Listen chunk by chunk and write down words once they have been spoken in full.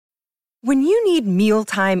When you need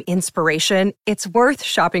mealtime inspiration, it's worth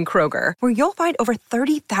shopping Kroger, where you'll find over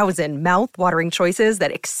 30,000 mouth-watering choices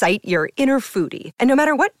that excite your inner foodie. And no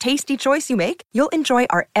matter what tasty choice you make, you'll enjoy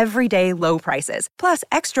our everyday low prices, plus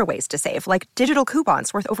extra ways to save, like digital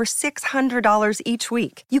coupons worth over $600 each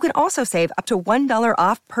week. You can also save up to $1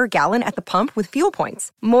 off per gallon at the pump with fuel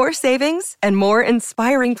points. More savings and more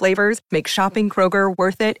inspiring flavors make shopping Kroger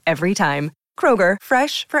worth it every time. Kroger,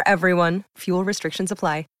 fresh for everyone. Fuel restrictions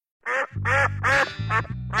apply.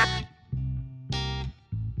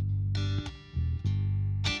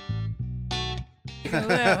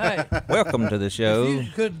 Hey, Welcome to the show. if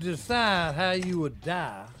you could decide how you would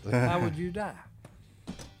die, how would you die?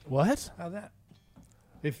 What? How that?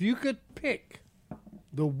 If you could pick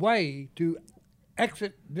the way to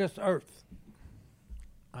exit this earth,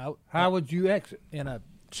 how would you exit? In a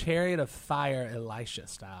chariot of fire, Elisha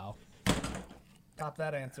style. Top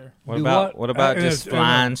that answer. What Do about what? just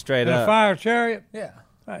flying straight in up? a fire chariot? Yeah.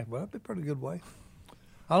 Hey, well, that'd be a pretty good way.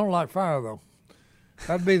 I don't like fire, though.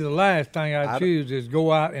 That'd be the last thing I'd choose is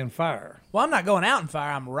go out in fire. Well, I'm not going out in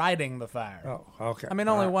fire. I'm riding the fire. Oh, okay. I mean,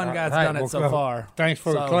 only one guy's Hey, done it so well, far. Thanks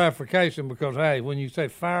for the So- clarification, because, hey, when you say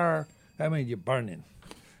fire, that means you're burning.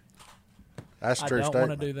 That's a I true don't want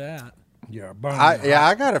statement. to do that. You're burning.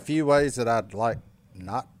 I got a few ways that I'd like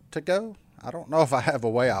not to go. I don't know if I have a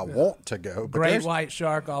way I want to go. But Great there's- white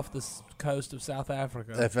shark off the coast of South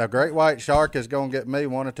Africa. If a great white shark is going to get me,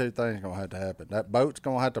 one or two things are going to have to happen. That boat's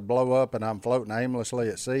going to have to blow up and I'm floating aimlessly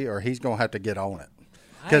at sea, or he's going to have to get on it.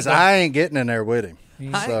 Because I ain't getting in there with him.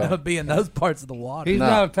 I ain't gonna be in those parts of the water. He's No.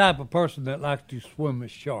 not the type of person that likes to swim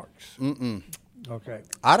with sharks. Okay.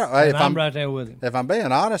 I don't. And If I'm I'm right there with him. If I'm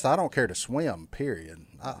being honest, I don't care to swim. Period.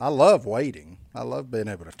 I love wading. I love being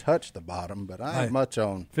able to touch the bottom, but I ain't much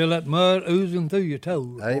on. Feel that mud oozing through your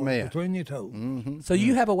toes. or Amen. Between your toes. So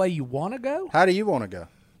you have a way you want to go? How do you want to go?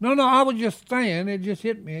 No, I was just saying, it just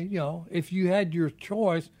hit me, if you had your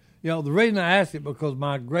choice, the reason I asked it because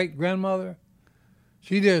my great-grandmother,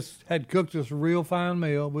 she just had cooked us a real fine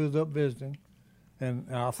meal. We was up visiting, and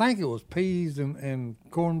I think it was peas and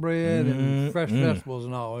cornbread and fresh vegetables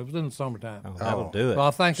and all. It was in the summertime. That'll do it. So I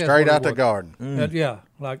think that's Straight what out it the was. garden. Yeah,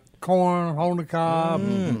 like corn on the cob,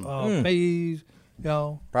 peas,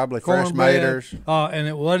 Probably fresh cornbread. maters. And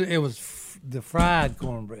it was the fried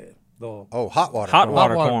cornbread. The Oh, hot water. Hot corn.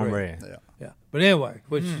 water water cornbread. Yeah. Yeah, but anyway,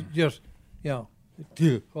 which just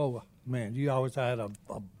oh man, you always had a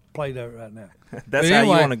plate of it right now. That's But how you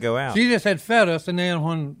anyway, want to go out. She just had fed us, and then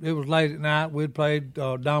when it was late at night, we'd played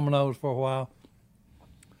dominoes for a while.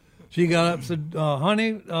 She got up and said,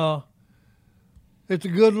 "Honey, it's a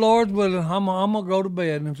good Lord's willing. I'm gonna go to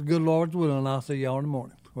bed, and it's a good Lord's willing. And I'll see y'all in the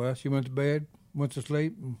morning." Well, she went to bed, went to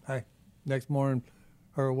sleep, and hey, next morning,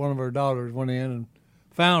 one of her daughters went in and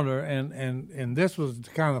found her, and this was the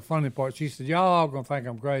kind of funny part. She said, "Y'all all gonna think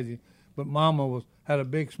I'm crazy, but Mama had a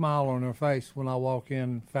big smile on her face when I walked in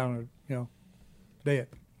and found her, dead."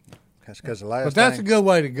 That's because the last. But that's a thing, good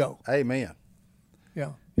way to go. Amen.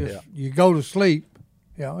 Yeah, Yeah. You go to sleep,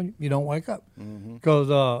 you don't wake up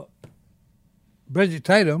because Bridget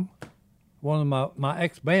Tatum, one of my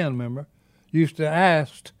ex band member, used to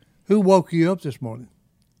ask, "Who woke you up this morning?"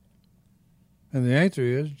 And the answer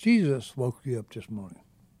is, Jesus woke you up this morning.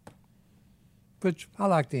 Which I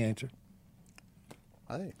like the answer.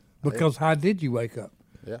 Hey. Because how did you wake up?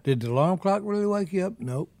 Yeah. Did the alarm clock really wake you up?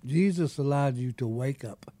 Nope. Jesus allowed you to wake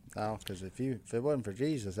up. Oh, because if it wasn't for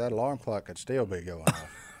Jesus, that alarm clock could still be going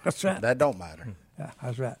off. That's right. That don't matter. Yeah,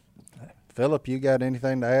 that's right. Philip, you got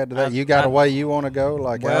anything to add to that? You got a way you want to go,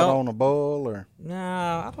 like out Well- on a bull, or No,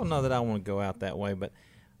 I don't know that I want to go out that way. But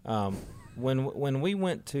when we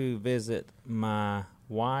went to visit my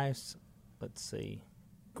wife's,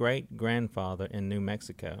 great grandfather in New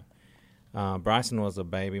Mexico, Bryson was a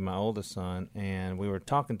baby, my oldest son, and we were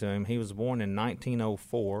talking to him. He was born in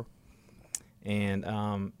 1904,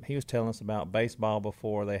 and he was telling us about baseball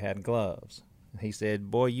before they had gloves. He said,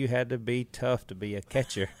 "Boy, you had to be tough to be a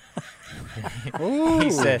catcher." He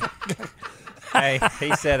said,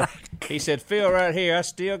 he said, "Phil, right here, I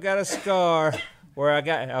still got a scar where I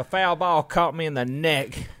got a foul ball caught me in the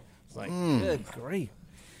neck." It's like, good grief.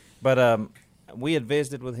 But we had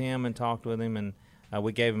visited with him and talked with him, and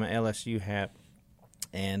we gave him an LSU hat.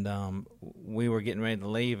 And we were getting ready to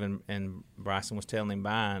leave, and Bryson was telling him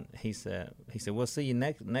bye. And he said, "We'll see you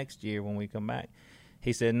next year when we come back."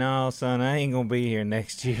 He said, "No, son, I ain't gonna be here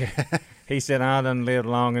next year." He said, "I done lived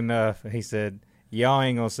long enough." He said, "Y'all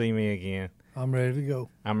ain't gonna see me again. I'm ready to go.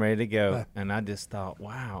 I'm ready to go." Right. And I just thought,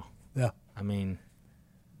 wow. Yeah. I mean,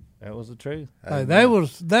 that was the truth. Hey, they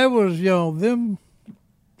was them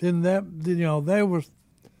in that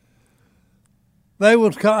they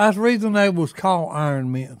That's the reason they was called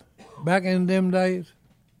Iron Men. Back in them days,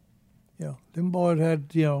 them boys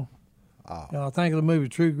had, I think of the movie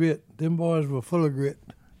True Grit. Them boys were full of grit.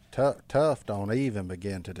 Tough don't even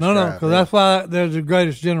begin to describe. No, because that's why they're the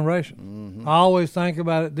greatest generation. Mm-hmm. I always think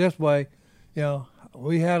about it this way.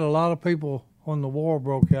 We had a lot of people when the war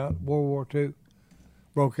broke out, World War II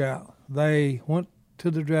broke out. They went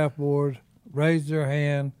to the draft board, raised their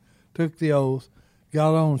hand, took the oath,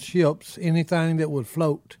 got on ships, anything that would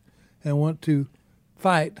float, and went to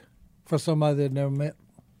fight for somebody they'd never met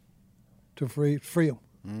to free them.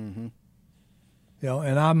 Mm-hmm.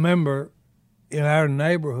 And I remember in our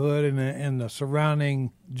neighborhood and in the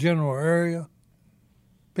surrounding general area,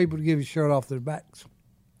 people would give you shirt off their backs.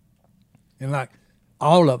 And like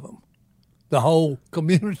all of them, the whole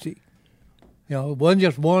community. It wasn't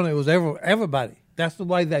just one, it was everybody. That's the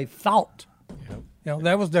way they thought. Yep.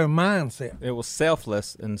 That was their mindset. It was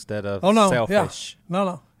selfless instead of selfish. Yeah.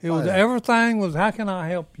 No. It was everything was, how can I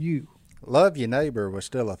help you? Love your neighbor was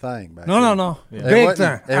still a thing back then. No. Yeah. Big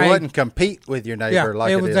thing. It wouldn't compete with your neighbor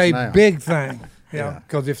like it is now. It was a big thing.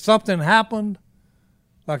 Because if something happened,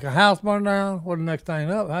 like a house burned down, what the next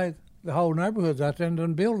thing up? Hey, the whole neighborhood's out there and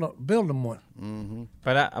done build them one. Mm-hmm.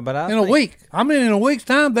 But I in a week. In a week's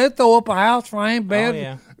time, they'd throw up a house frame,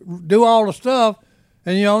 bed, do all the stuff,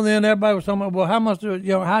 and then everybody was talking about, well, how much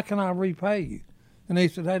how can I repay you? And he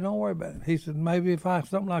said, hey, don't worry about it. He said, maybe if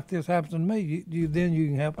something like this happens to me, then you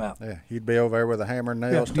can help out. Yeah, you'd be over there with a hammer and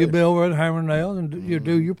nails. You'd be over there with a hammer and nails, and you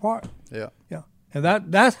do your part. Yeah. And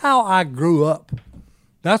that's how I grew up.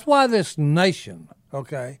 That's why this nation,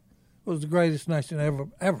 was the greatest nation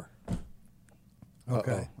ever.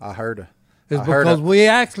 Okay. I heard we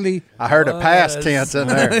actually. I heard a past tense in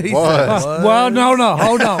there. Was. Well, no,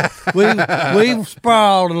 hold on. We've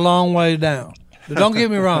spiraled a long way down. So don't get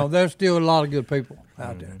me wrong. There's still a lot of good people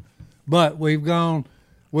out there, but we've, in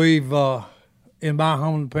my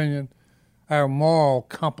humble opinion, our moral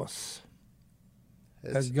compass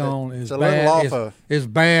has gone. It's a little off it's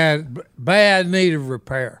bad need of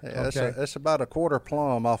repair. Yeah, it's about a quarter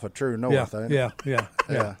plumb off of true north. Yeah.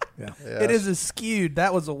 It is skewed.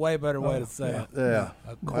 That was a way better way to say it. Yeah.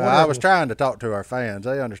 Well, I was trying to talk to our fans.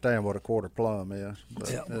 They understand what a quarter plumb is. But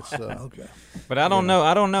it's okay. But I don't know.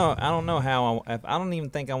 I don't know how. I don't even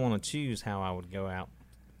think I want to choose how I would go out.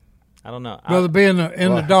 I don't know. Rather be in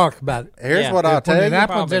the dark about it. Here's what I'll tell you. When it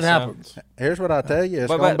happens, it happens. Here's what I'll tell you. It's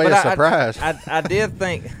going to be a surprise. I did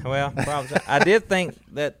think. Well, I did think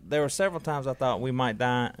that there were several times I thought we might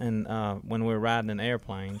die, and when we were riding in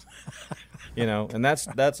airplanes, and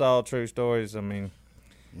that's all true stories. I mean,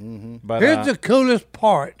 but here's the coolest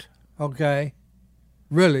part.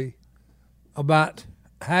 Really, about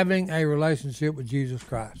having a relationship with Jesus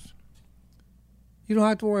Christ. You don't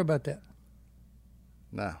have to worry about that.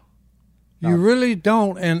 No. You really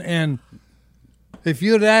don't, and if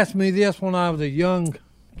you'd asked me this when I was a young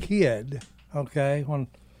kid, when,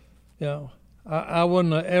 I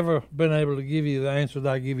wouldn't have ever been able to give you the answer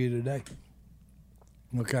that I give you today.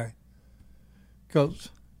 Because,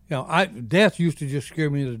 death used to just scare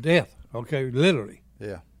me to death, literally.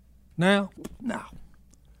 Yeah. Now, no.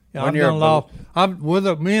 I've done lost.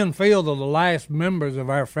 Me and Phil are the last members of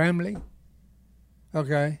our family,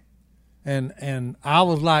 And I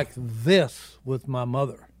was like this with my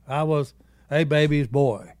mother. I was a baby's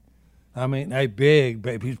boy. A big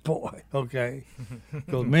baby's boy,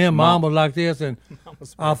 Because me and Mom was like this, and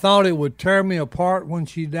I thought it would tear me apart when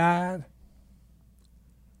she died.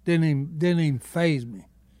 Didn't even faze me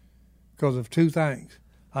because of two things.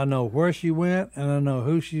 I know where she went, and I know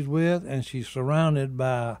who she's with, and she's surrounded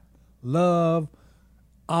by love,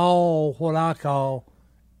 all what I call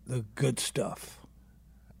the good stuff.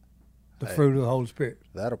 The fruit of the Holy Spirit.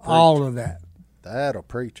 That'll preach. All of that. That'll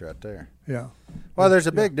preach right there. Yeah. Well, there's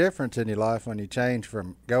a big difference in your life when you change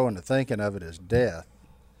from going to thinking of it as death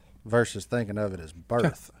versus thinking of it as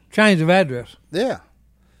birth. Change of address. Yeah.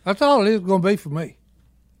 That's all it is going to be for me.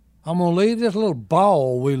 I'm going to leave this little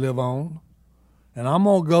ball we live on, and I'm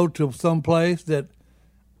going to go to some place that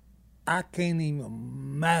I can't even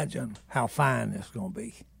imagine how fine it's going to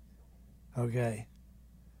be.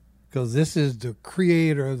 Because this is the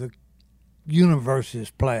creator of the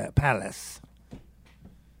universe's palace.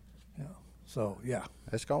 So yeah,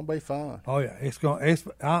 it's gonna be fun. Oh yeah,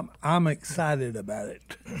 I'm excited about it.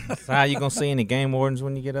 So how you gonna see any game wardens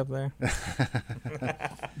when you get up there?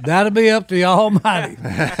 That'll be up to the Almighty.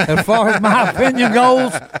 As far as my opinion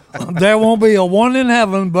goes, there won't be a one in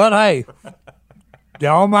heaven. But hey, the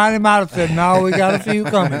Almighty might have said, "No, we got a few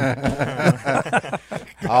coming."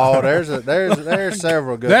 Oh, there's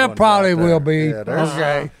several good. There ones probably out there. will be. Yeah,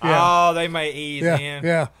 okay. Yeah. Oh, they may ease in.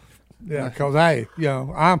 Yeah. Yeah, because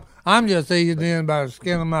I'm just easing in by the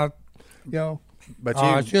skin of my, But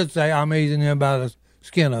I should say I'm easing in by the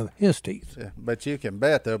skin of his teeth. Yeah, but you can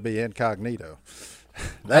bet they'll be incognito. They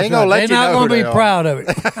That's ain't gonna right. let you They're not know. gonna Who be they are. proud of it.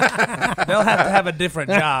 They'll have to have a different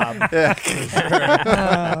job. They're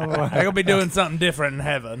gonna be doing something different in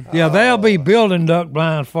heaven. Yeah, they'll be building duck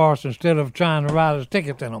blinds for us instead of trying to write us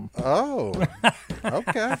tickets in them. Oh,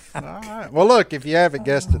 okay. All right. Well, look, if you haven't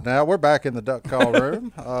guessed it now, we're back in the duck call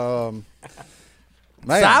room.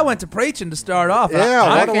 Man. So I went to preaching to start off. Yeah,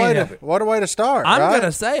 I what a way to start. I'm right?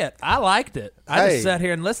 gonna say it. I liked it. I Hey. just sat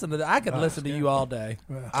here and listened to that. I could listen to you all day.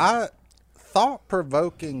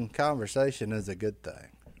 Thought-provoking conversation is a good thing.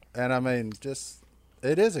 And, I mean,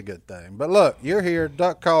 it is a good thing. But, look, you're here,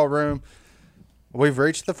 Duck Call Room. We've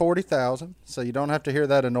reached the 40,000, so you don't have to hear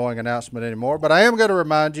that annoying announcement anymore. But I am going to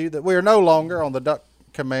remind you that we are no longer on the Duck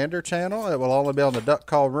Commander channel. It will only be on the Duck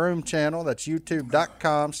Call Room channel. That's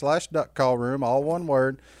youtube.com/Duck Call Room, all one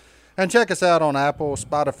word. And check us out on Apple,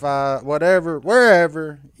 Spotify,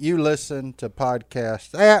 wherever you listen to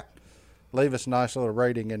podcasts at. Leave us a nice little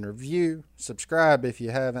rating and review. Subscribe if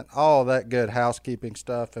you haven't. All that good housekeeping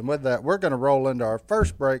stuff. And with that, we're going to roll into our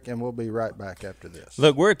first break, and we'll be right back after this.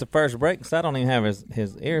 Look, we're at the first break, so I don't even have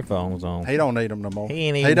his earphones on. He don't need them no more. He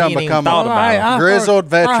ain't even- done he ain't become even thought about a it. grizzled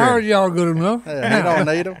veteran. I heard y'all good enough. Yeah, he don't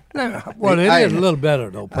need them. Well, it Hey. is a little better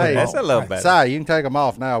though. Hey, That's a little better. Si, you can take them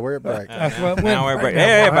off now. We're at break. That's what Now we're break. now,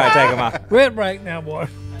 boy. Everybody take them off. We're at break now, boy.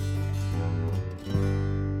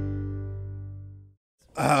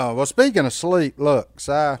 Well, speaking of sleep, look,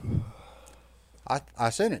 Si, I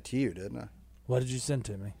sent it to you, didn't I? What did you send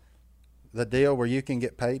to me? The deal where you can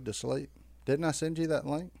get paid to sleep. Didn't I send you that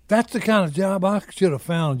link? That's the kind of job I should have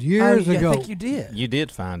found years I ago. think you did. You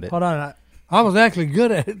did find it. Hold on. I was actually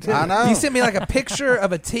good at it too. I know. You sent me like a picture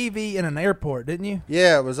of a TV in an airport, didn't you?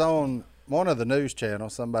 Yeah, it was on one of the news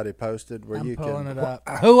channels. Somebody posted where I'm you pulling can. it up.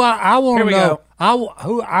 Who I want Here to we know?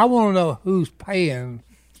 go. I want to know who's paying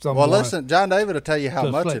someone. Well, listen, John David will tell you how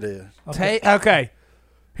To much sleep. it is. Okay.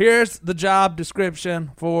 Here's the job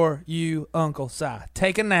description for you, Uncle Si.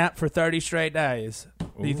 Take a nap for 30 straight days.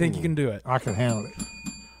 Do you think you can do it? I can handle it.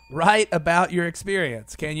 Write about your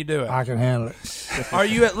experience. Can you do it? I can handle it. Are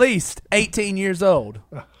you at least 18 years old?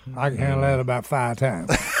 I can handle that about 5 times.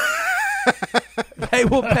 They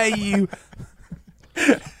will pay you.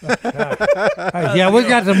 Hey, yeah, we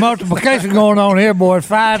got the multiplication going on here, boys.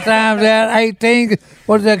 5 times that, 18.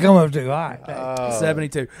 What does that come up to? All right.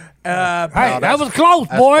 72. Hey, that was close,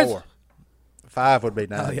 That's boys. 4. 5 would be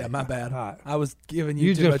 9. Oh, yeah, my bad. All right. I was giving you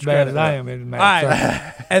You too just much bad credit. as I am in All math.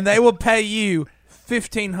 right. And they will pay you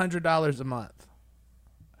 $1,500 a month.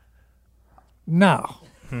 No.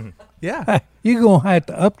 Yeah. You're going to have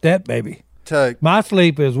to up that, baby. My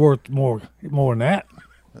sleep is worth more than that.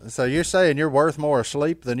 So you're saying you're worth more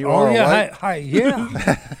asleep than you Oh, are yeah. awake? Hey,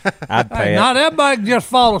 yeah. I'd pay it. Not everybody can just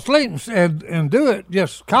fall asleep and do it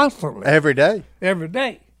just constantly Every day. every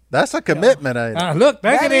day. That's a commitment, ain't it? Look,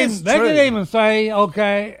 they That could is even, true. say,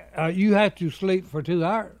 okay, you have to sleep for 2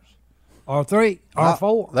 hours or 3 or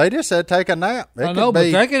 4. They just said take a nap. It I could know, but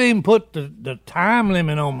be, they could even put the time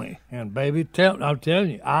limit on me. And, baby, I'm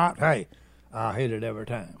telling you, I hit it every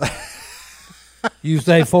time. You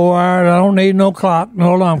say 4 hours, I don't need no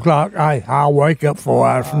alarm clock. I'll wake up 4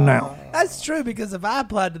 hours from now. That's true because if I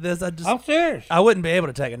applied to this, I'm serious. I wouldn't be able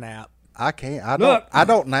to take a nap. I can't. Look. I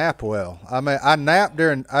don't nap well. I mean, I nap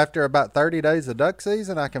after about 30 days of duck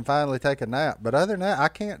season. I can finally take a nap. But other than that, I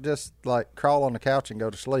can't just like crawl on the couch and go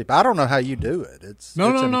to sleep. I don't know how you do it. It's No.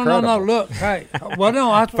 incredible. Look, hey. Well,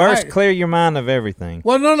 no, I First, hey. clear your mind of everything.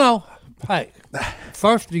 Well, no. Hey,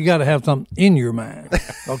 first you got to have something in your mind.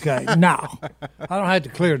 Okay, now I don't have to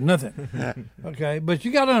clear nothing. Okay, but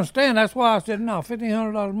you got to understand that's why I said no.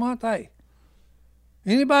 $1,500 a month. Hey,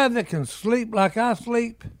 anybody that can sleep like I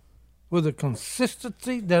sleep with the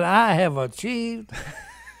consistency that I have achieved,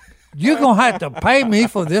 you're gonna have to pay me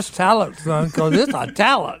for this talent, son, because it's a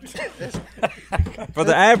talent. For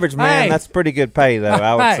the average man, Hey. that's pretty good pay, though,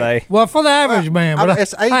 I would Hey, say. well, for the average man, I but mean,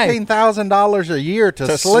 it's hey, $18,000 a year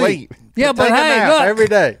to sleep. Yeah, To but take a hey, nap look. every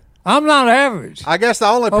day. I'm not average. I guess the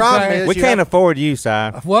only problem Okay. is We you can't have- afford you, Si.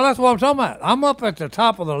 Well, that's what I'm talking about. I'm up at the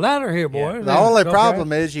top of the ladder here, boy. the only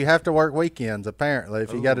problem is you have to work weekends. Apparently,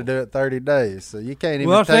 if you got to do it 30 days, so you can't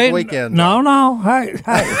even take weekends. No. Hey.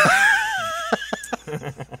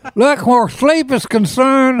 Look, where sleep is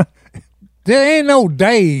concerned, there ain't no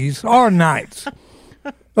days or nights.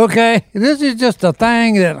 Okay, this is just a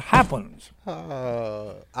thing that happens.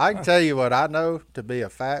 I can tell you what I know to be a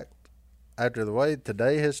fact. After the way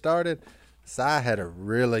today has started, Si had a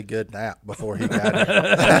really good nap before he got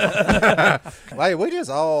here. Wait, we just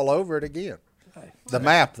all over it again. The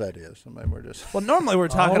map, that is. I mean, we're just. Well, normally we're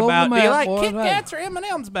talking All over about the do you map, like boys, Kit hey. Kats or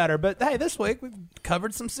M&M's better? But hey, this week we've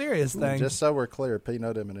covered some serious things. Just so we're clear,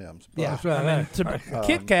 peanut M&Ms. yeah, That's right, I mean, hey.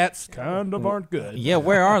 Kit Kats kind of aren't good. Yeah,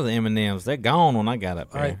 where are the M&Ms? They're gone when I got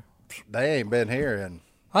up there. Right. They ain't been here, and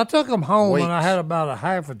I took them home Weeks. and I had about a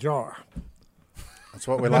half a jar. that's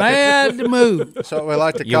what we like. Bad mood. That's what we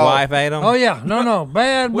like to Your call. wife ate them? Oh yeah, no,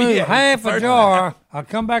 bad We mood. did. Half a First jar. I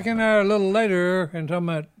come back in there a little later and tell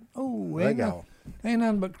me, oh, They go. ain't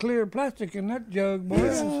nothing but clear plastic in that jug, boy.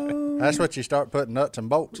 That's what you start putting nuts and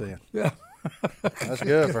bolts in. Yeah. That's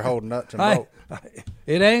good for holding nuts and Hey, bolts.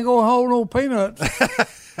 it ain't gonna hold no peanuts.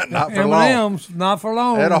 Not for long. M&M's, not for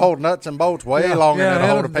long. It'll hold nuts and bolts way longer than it'll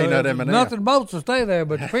hold a peanut M&M. Nuts and bolts will stay there,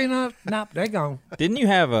 but the peanuts, nope, they gone. Didn't you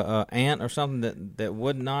have a aunt or something that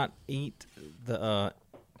would not eat the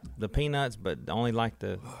peanuts, but only like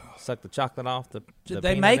to suck the chocolate off the They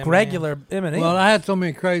peanut make M&M? regular M&Ms. Well, I had so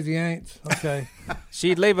many crazy aunts. Okay.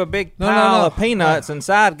 She'd leave a big No, pile no. of peanuts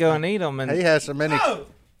inside, go and eat them, and He has so many.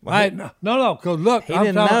 Hey, no, because look, He I'm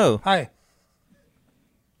didn't talking- know. Hey.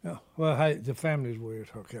 Yeah, well, hey, the family's weird.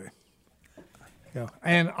 Okay. Yeah,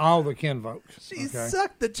 and all the kin folks. she okay?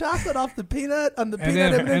 sucked the chocolate off the peanut on the And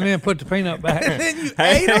peanut then, M&M. and then put the peanut back. And then you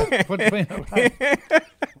ate them? Put the peanut back.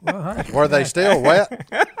 Well, hey. Were they still wet?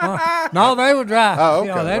 No, they were dry. Oh, okay.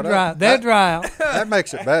 Yeah, they're Well, dry. that- They're dry out. That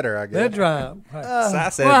makes it better, I They're guess. dry out. Hey. So I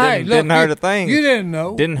said Well, it hey, didn't look, hurt you- a thing. You didn't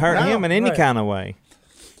know. Didn't hurt No, him in any right. kind of way.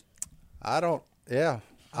 I don't. Yeah.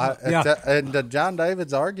 Yeah. And the John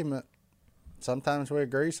David's argument. Sometimes we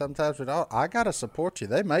agree, sometimes we don't. I gotta support you.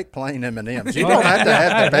 They make plain M&Ms. You don't have to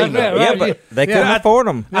have the That's peanut. it, Yeah, right, but you- they yeah. couldn't afford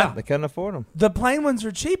them. Yeah. They couldn't afford them. The plain ones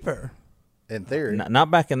are cheaper. In theory,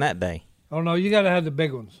 Not back in that day. Oh no, you got to have the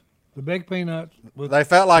big ones, the big peanuts. With, they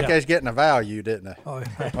felt like Yeah. they was getting a value, didn't they? oh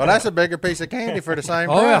yeah, Well, that's a bigger piece of candy for the same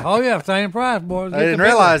oh yeah, price. oh yeah, same price, boys. They didn't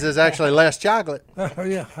realize there's actually less chocolate. Oh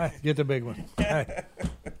yeah, hey, get the big one. Hey.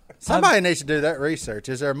 Somebody needs to do that research.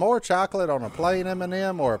 Is there more chocolate on a plain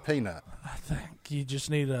M&M or a peanut? I think you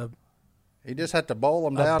just need a You just have to boil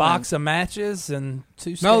them down. box of matches and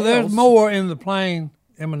two scales. No, there's more in the plain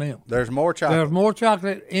M&M. There's more chocolate. There's more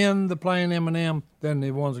chocolate in the plain M&M than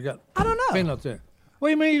the ones that got I don't know. peanuts in. What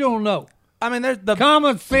do you mean you don't know? I mean, there's the.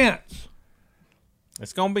 Common sense.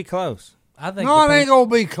 It's gonna be close. I think No, the it ain't gonna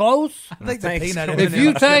be close. I think the Thanks. peanut If M&M you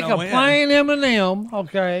is take gonna a win. plain M&M,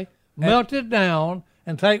 okay, melt it down,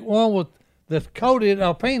 and take one with that's coated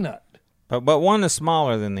of peanut. But one is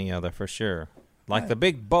smaller than the other for sure. Like the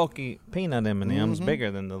big bulky peanut M&M's bigger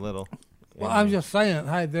than the little. Well, I'm just saying,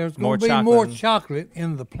 hey, there's More going to be chocolate. more chocolate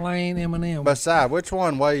in the plain M&M. But Si, which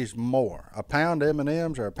one weighs more, a pound of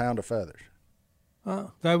M&Ms or a pound of feathers?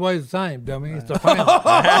 They weigh the same, dummy. It's a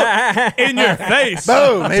pound. in your face.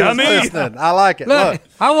 Boom! He was Dummy. listening. I like it. Look, Look,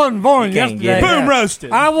 I wasn't born You can't yesterday. get it. Boom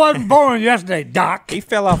roasted. I wasn't born yesterday, Doc. He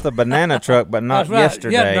fell off the banana truck, but not That's right.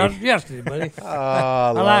 yesterday. Yeah, not yesterday, buddy. oh, I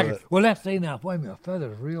I love like it. it. Well, let's see now. Wait a minute.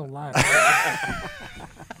 Feather's real light.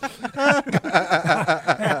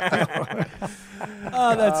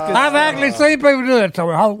 Oh, that's good. I've actually seen people do that.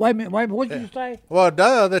 So, wait a minute. What did you say? Well,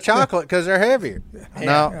 duh, the chocolate because they're heavier.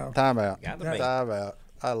 Yeah. No, time out. Gotta be. Time out.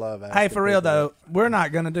 I love it. Hey, for real though, we're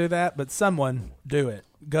not going to do that, but someone do it.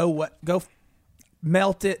 Go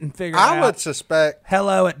melt it and figure it I out. would suspect.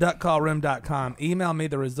 hello@duckcallroom.com. Email me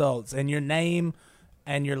the results, and your name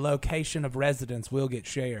and your location of residence will get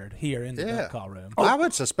shared here in the Yeah. Duck Call Room. I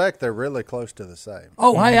would suspect they're really close to the same.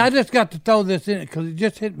 Oh, hey, I just got to throw this in because it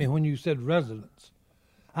just hit me when you said residence.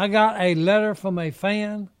 I got a letter from a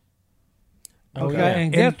fan. Okay,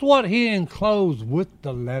 and guess what he enclosed with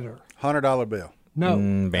the letter? $100 bill. No,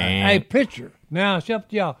 bam. a picture. Now it's up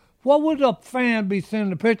to y'all. What would a fan be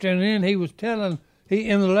sending a picture? And then he was telling, he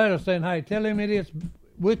in the letter saying, hey, tell him it is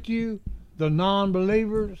with you, the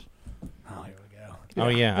non-believers. Oh, here we go. Oh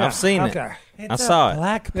yeah, I've seen it. Okay. I saw it.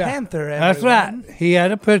 Black Yeah. Panther. That's everyone. right. He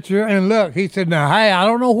had a picture, and look, he said, "Now, hey, I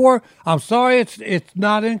don't know where. I'm sorry, it's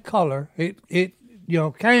not in color. It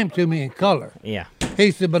came to me in color." Yeah.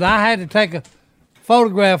 He said, "But I had to take a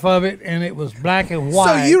photograph of it, and it was black and So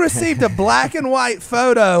white." you received a black and white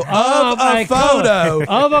photo of a photo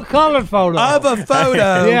of a colored photo of a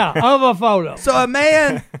photo. yeah, of a photo. So a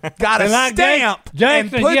man got a And like stamp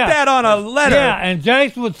Jason, and put yeah. that on a letter. Yeah, and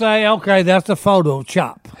Jace would say, "Okay, that's a photo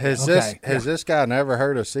chop." Has Okay. this guy never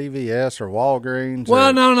heard of CVS or Walgreens? Well,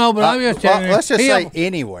 or, no, but I'm just telling you. let's just he'll- say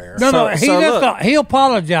anywhere. No, So- he so just look. he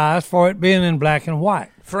apologized for it being in black and white.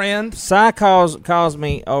 Friend, Cy calls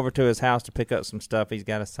me over to his house to pick up some stuff he's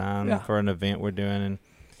got to sign Yeah. for an event we're doing, and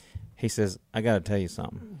he says, "I got to tell you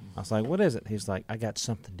something." I was like, "What is it?" He's like, "I got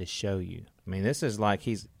something to show you." I mean, this is like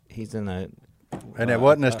he's in a And it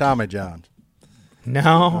wasn't his Tommy John's.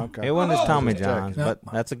 No, Okay. it wasn't his Tommy Just John, checking. but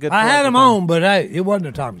that's a good. I plug had for him Tommy. on, but hey, it wasn't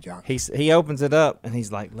a Tommy John. He opens it up and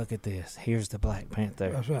he's like, "Look at this. Here's the Black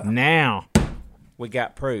Panther. That's right. Now we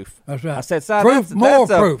got proof." That's right. I said, "Si, Proof, that's more a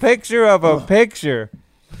proof." picture of a picture."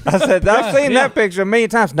 I said, "I've seen Yeah. that picture a million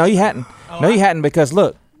times." No, you hadn't. No, you hadn't, because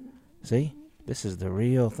look, see, this is the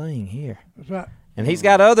real thing here. That's right. And he's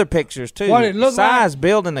got other pictures too. What it looked Si's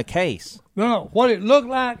building a case. No. What it looked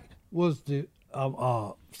like was the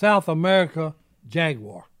South America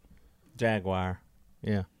Jaguar, Jaguar.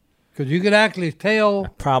 Yeah, because you could actually tell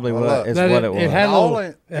probably Well, what look, is that what it was. It had The little, only-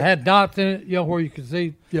 it had dots in it, where you could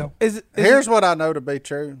see, Here's what I know to be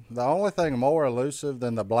true. The only thing more elusive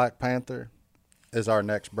than the Black Panther is our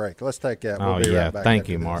next break. Let's take that. We'll Oh, be yeah. right back. Thank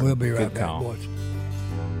after you, this. Mark. We'll be right Good back, call. boys.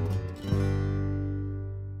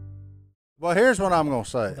 Well, here's what I'm going to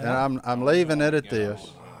say, and I'm leaving it at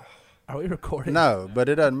this. Are we recording? No, but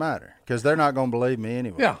it doesn't matter because they're not going to believe me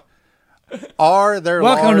anyway. Yeah. Are there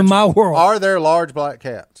Welcome to my world. Are there large black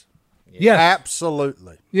cats? Yes.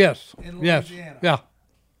 Absolutely. Yes. In Yes. Louisiana. Yeah.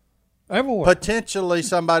 Everywhere. Potentially,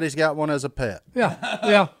 somebody's got one as a pet.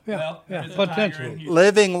 Yeah. Potentially.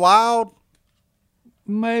 Living wild,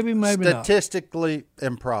 Maybe not. statistically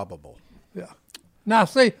improbable. Yeah. Now,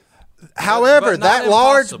 see, However, but not that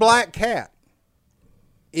large impossible. black cat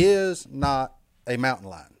is not a mountain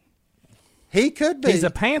lion. He could be, He's a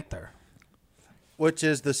panther. which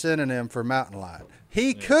is the synonym for mountain lion.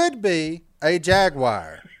 He could be a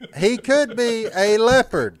jaguar. He could be a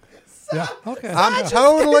leopard. yeah. Okay. I'm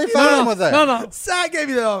totally fine with that. No. Side gave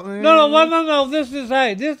you the No. This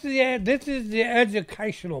is the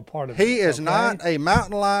educational part of it. He is okay? not a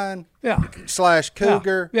mountain lion Yeah. /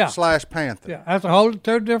 cougar Yeah. / panther. Yeah. That's a whole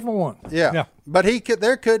third different one. Yeah. Yeah. But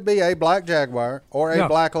there could be a black jaguar or a Yeah.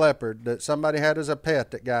 black leopard that somebody had as a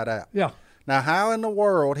pet that got out. Yeah. Now, how in the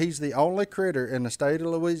world he's the only critter in the state of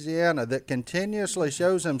Louisiana that continuously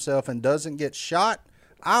shows himself and doesn't get shot,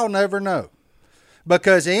 I'll never know.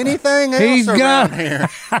 Because anything He's else got- around here,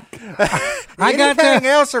 I got anything that.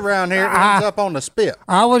 else around here ends up on the spit.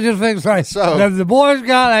 I was just thinking, say, So- the boy's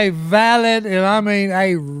got a valid, and I mean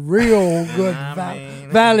a real good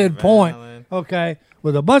valid point. Okay,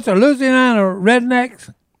 with a bunch of Louisiana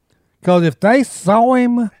rednecks, because if they saw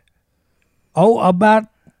him, about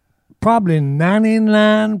probably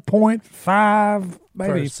 99.5,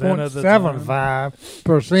 maybe Percent of the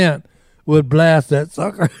 0.75% would blast that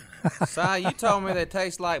sucker. Si, you told me they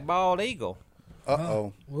taste like bald eagle.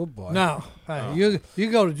 Uh-oh. Oh boy. No, hey,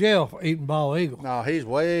 you go to jail for eating bald eagle. No, he's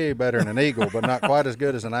way better than an eagle, but not quite as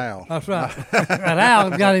good as an owl. That's right. That owl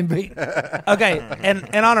got him beat. Okay,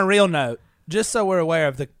 and on a real note, just so we're aware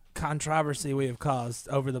of the controversy we have caused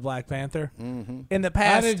over the Black Panther in the How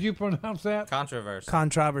past. did you pronounce that? Controversy.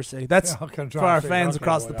 Controversy. That's Yeah, for our fans Okay,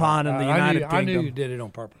 across the well, pond in the United Kingdom. I knew you did it on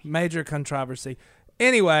purpose. Major controversy.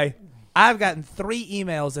 Anyway, I've gotten 3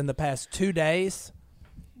 emails in the past 2 days.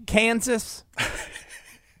 Kansas,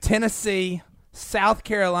 Tennessee, South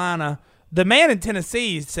Carolina. The man in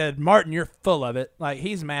Tennessee said, "Martin, you're full of it." Like,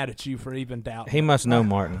 he's mad at you for even doubting. He must know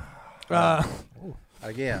Martin.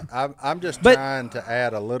 Again, I'm just But- trying to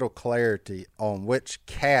add a little clarity on which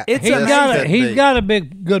cat It's this a- could He's be. got a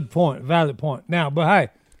good point, valid point. Now, but hey,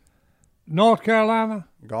 North Carolina.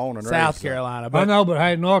 Gone and South raised Carolina. I But know, but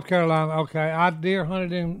hey, North Carolina. Okay, I deer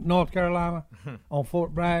hunted in North Carolina on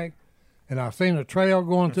Fort Bragg, and I seen a trail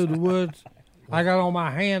going through the woods. I got on my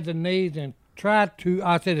hands and knees and tried to.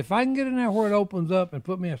 I said, if I can get in there where it opens up and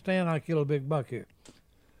put me a stand, I'll kill a big buck here.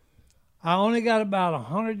 I only got about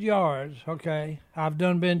 100 yards. Okay, I've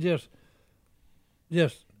been just.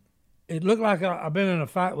 It looked like I've been in a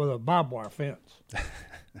fight with a barbed wire fence.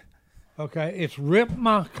 Okay, it's ripped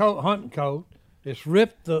my hunting coat. It's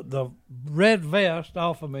ripped the red vest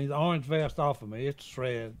off of me, the orange vest off of me. It's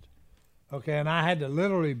shreds. Okay, and I had to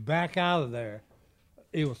literally back out of there.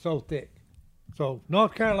 It was so thick. So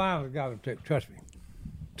North Carolina's got them thick. Trust me,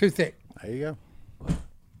 too thick. There you go.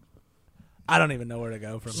 I don't even know where to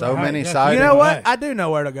go from So Right, many that's- sightings. You know what? Hey. I do know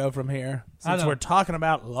where to go from here. I Since know. we're talking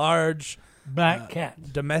about large Black cats.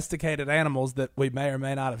 domesticated animals that we may or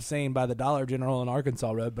may not have seen by the Dollar General on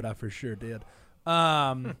Arkansas Road, but I for sure did.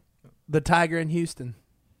 The tiger in Houston,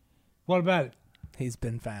 What about it? he's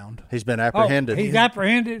been found. He's been Oh, apprehended. he's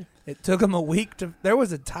apprehended. It took him a week to. There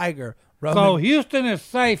was a tiger So roaming Houston is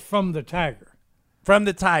safe from the tiger. from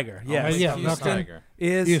the tiger. Yes, yeah, Houston okay. tiger.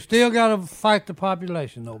 is You still got to fight the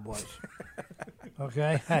population, though, boys.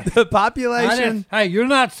 Okay. Hey. the population. Hey, you're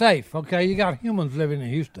not safe. Okay, you got humans living in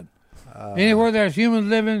Houston. Anywhere there's humans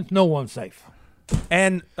living, no one's safe.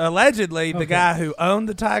 And allegedly, the Okay. guy who owned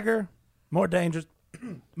the tiger, more dangerous,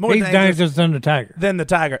 He's dangerous than the tiger. than the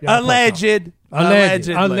tiger. Yeah, I thought so.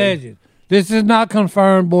 Allegedly. Alleged. This is not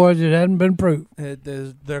confirmed, boys. It hasn't been proved.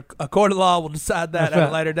 A court of law will decide that That's at right.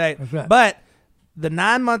 a later date. That's right. But the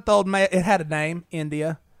 9-month-old male, it had a name,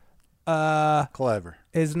 India, Clever.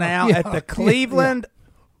 is now Yeah, at the yeah, Cleveland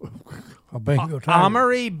A Bengal tiger.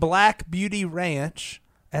 Armory Black Beauty Ranch,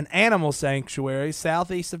 an animal sanctuary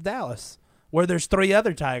southeast of Dallas, where there's 3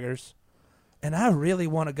 other tigers. And I really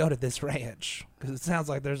want to go to this ranch because it sounds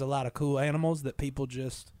like there's a lot of cool animals that people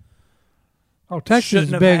just Oh, Texas shouldn't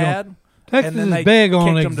is have big had. on Texas and then is they big on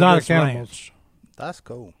kicked 'em to exotic this animals. ranch. That's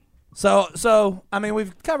cool. So I mean,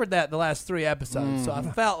 we've covered that the last 3 episodes. So I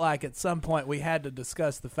felt like at some point we had to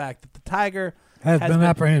discuss the fact that the tiger Has been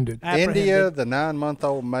apprehended. India, the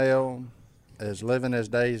 9-month-old male, is living his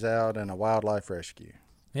days out in a wildlife rescue.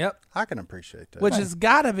 Yep. I can appreciate that. Which has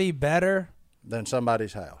got to be better than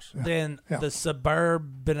somebody's house. than Yeah. the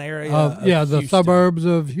suburban area. the Houston. suburbs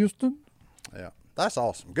of Houston. Yeah. That's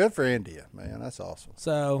awesome. Good for India, man. That's awesome.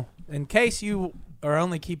 So, in case you are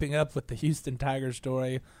only keeping up with the Houston Tiger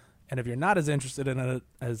story, and if you're not as interested in it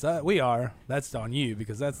as we are, that's on you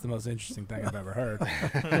because that's the most interesting thing I've ever heard.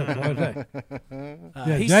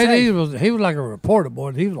 Yeah, He's JD safe. he was like a reporter,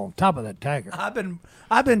 boy. He was on top of that tiger. I've been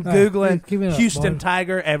googling keep it up, Houston boy.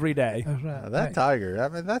 Tiger every day. That's right. That Hey. tiger, I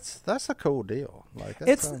mean, that's a cool deal. Like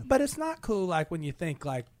that's But it's not cool like when you think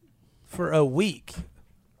like for a week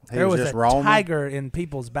he there was just a roaming. tiger in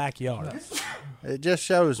people's backyards. It just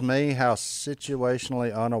shows me how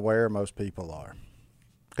situationally unaware most people are.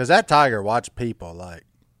 Because that tiger watched people like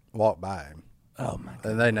walk by him, Oh my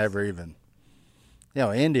god! and they never even.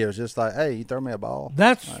 India was just like, "Hey, you throw me a ball.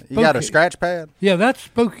 That's You got a spooky. scratch pad." Yeah, that's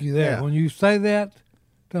spooky there. Yeah. When you say that,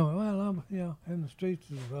 tell me, well, I'm in the streets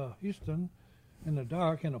of Houston, in the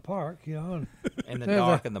dark, in a park, and In the there's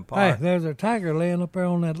dark a, in the park. Hey, there's a tiger laying up there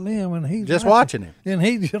on that limb, and he's Just watching him. And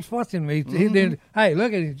he's just watching me. He did. Hey,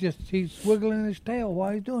 look at him! He's wiggling his tail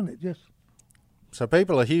while he's doing it. Just So,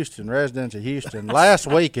 people of Houston, residents of Houston, last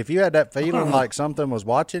week, if you had that feeling like something was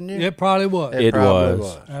watching you, it probably was. It probably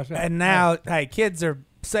was. That's right. And now, hey, kids are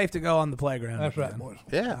safe to go on the playground. That's right, again. boys.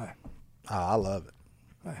 Yeah. Oh, I love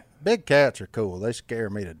it. Big cats are cool. They scare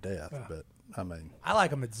me to death, but I mean, I like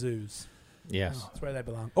them at zoos. Yes. That's where they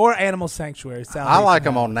belong. Or animal sanctuaries. I like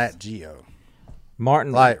them on Nat Geo,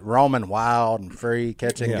 Martin, like roaming wild and free,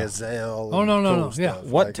 catching Yeah. gazelle. Oh, and no, no, cool no, yeah. stuff.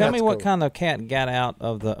 what? Like, Tell me that's what cool. kind of cat got out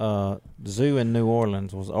of the zoo in New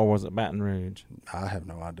Orleans was it Baton Rouge? I have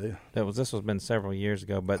no idea. This was been several years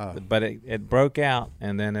ago, but it broke out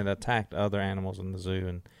and then it attacked other animals in the zoo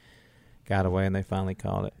and got away, and they finally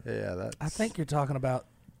caught it. Yeah, that's. I think you're talking about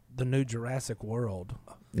the new Jurassic World.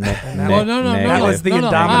 Well, no, That was the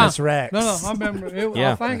Indominus Rex. No, I remember.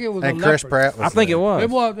 Yeah. I think it was and a Chris leopard. Pratt was. I think it there. was.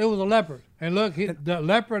 It was a leopard. And look, the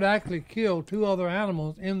leopard actually killed 2 other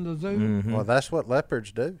animals in the zoo. Mm-hmm. Well, that's what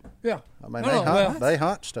leopards do. Yeah. I mean, No, they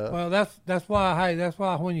hunt stuff. Well, that's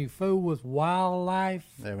why when you fool with wildlife,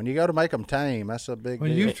 Yeah, when you go to make them tame, that's a big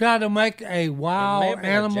when deal. you try to make a wild been a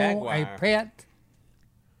animal a jaguar. pet,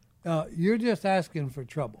 you're just asking for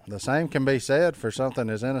trouble. The same can be said for something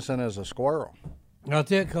as innocent as a squirrel.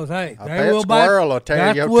 That's it, because hey, A they pet will bite. squirrel will tear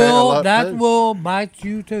that your will, tail up, that too. will bite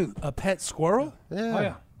you too. A pet squirrel? Yeah. Oh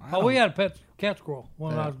yeah. Oh, we had a pet cat squirrel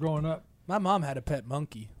when I was growing up. My mom had a pet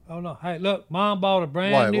monkey. Oh no! Hey, look, Mom bought a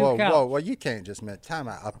brand Wait, new couch. whoa. Well, you can't just time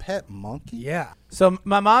out. A pet monkey? Yeah. So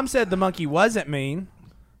my mom said the monkey wasn't mean.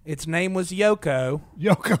 Its name was Yoko.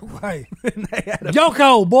 Yoko, hey, And they had a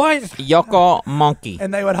Yoko, boys. Yoko monkey.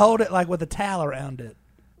 and they would hold it like with a towel around it.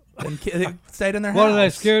 And it stayed in their What house. are they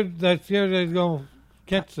scared? They scared they're gonna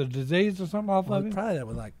catch the disease or something off Well, of it? probably that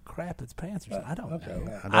would like crap its pants or something. I don't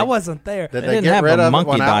know. And I wasn't there. Did They they didn't get have rid a of it monkey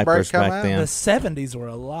when Outbreak diapers come back out? then. The 70s were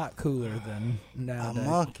a lot cooler than nowadays.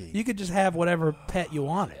 monkey. You could just have whatever pet you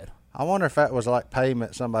wanted. I wonder if that was like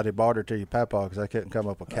payment somebody bartered to your papa because they couldn't come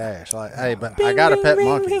up with cash. Like, hey, but I got a pet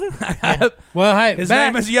monkey. Well, hey, His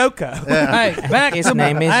back, name is Yoko. hey, back. His to,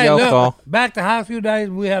 name is hey, Yoko. Look, back to high school days,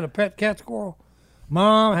 we had a pet cat squirrel.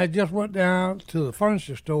 Mom had just went down to the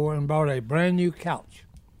furniture store and bought a brand new couch,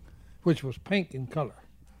 which was pink in color.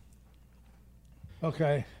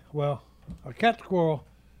 Okay, well, a cat squirrel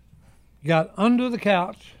got under the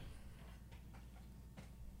couch,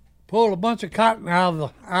 pulled a bunch of cotton out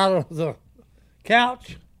of the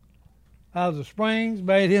couch, out of the springs,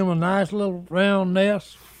 made him a nice little round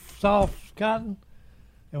nest, soft cotton.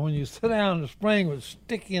 And when you sit down, the spring would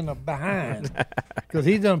stick in the behind because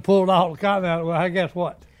he done pulled all the cotton out. Well, I guess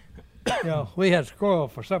what? We had squirrel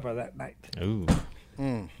for supper that night. Ooh.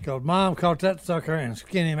 Because Mom caught that sucker and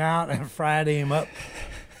skinned him out and fried him up.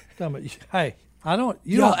 Hey, I don't.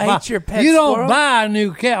 You Y'all don't buy, ate your pet You don't squirrel? buy a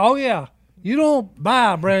new cat. Oh yeah, You don't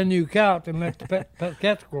buy a brand new couch and let the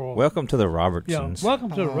cat squirrel. Welcome to the Yeah, Robertsons. welcome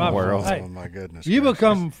to the Robert world. Hey, Oh my goodness. you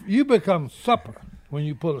gracious. become supper when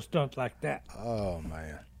you pull a stunt like that. Oh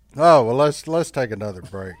man. Oh well, let's take another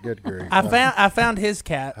break. Good grief. I found his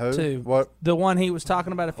cat Who? too. What? The one he was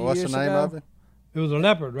talking about a few What's years the name ago. of it? It was a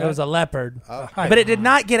leopard, right? It was a leopard, Hey. but it did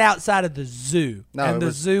not get outside of the zoo. No, and it the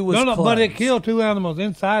was- zoo was no, but it closed. killed 2 animals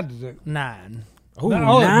inside the zoo. 9. Oh,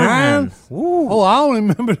 nine? Ooh. Oh, I only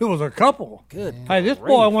remember there was a couple. Good. Hey, this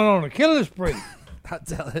boy went on a killing spree. I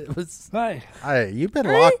tell it, it was. Hey, Hey, you've been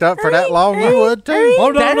locked up for that long. You would too.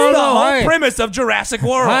 oh no, That's no, the no, whole hey, premise of Jurassic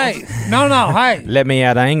World. hey, no, hey, Let me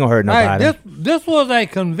out. I ain't gonna hurt hey, nobody. this was a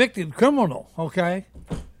convicted criminal. Okay,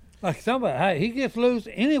 like somebody, hey, he gets loose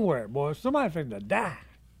anywhere, boy. Somebody's finna die.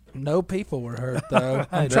 No people were hurt though.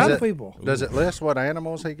 Hey, Does some it- people. Does it list what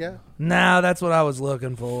animals he got? No, that's what I was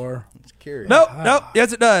looking for. It's curious. Nope.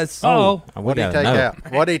 Yes, it does. Oh, We What did he gotta take know.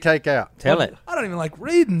 out? What did he take out? Tell it. I don't even like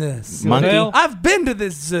reading this. Monkey. Gazelle? I've been to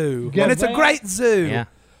this zoo, Get and it's a back. great zoo. Yeah.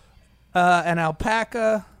 An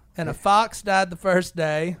alpaca and a fox died the first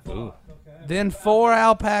day. Then 4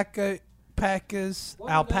 alpacas.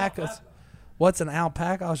 What's an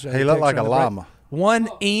alpaca? I'll show you. He a looked like picture a in the break. llama. 1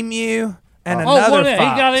 emu and oh, another he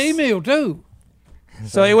fox. got an emu too.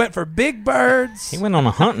 So he went for big birds, He went on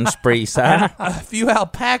a hunting spree, Si. a few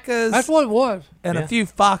alpacas, That's what it was. and Yeah. a few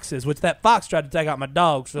foxes. Which that fox tried to take out my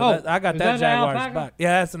dog. So Oh, I got is that that an jaguar's alpaca? back.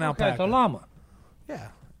 Yeah, that's an Okay, alpaca. it's a llama. Yeah,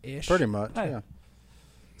 ish. Pretty much. Hey. Yeah.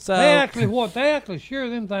 So They actually shear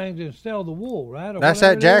them things and sell the wool, right? Or That's whatever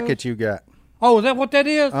that it is. jacket you got. Oh, is that what that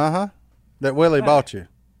is? That Willie bought you.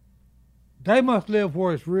 They must live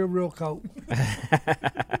where it's real cold.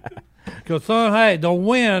 Because, son, hey, the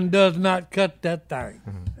wind does not cut that thing.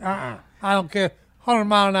 I don't care.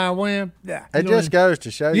 100-mile-an-hour wind. Yeah. It just goes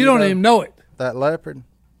to show you. You don't though, even know it. that leopard.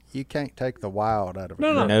 You can't take the wild out of it.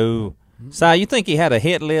 No. No. Si, you think he had a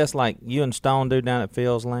hit list like you and Stone do down at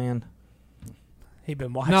Phil's Land? he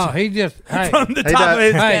been watching No, he just, hey. from the He top does- of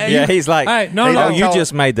his Hey, head. Yeah, he's like, Hey, no, He no. done you told-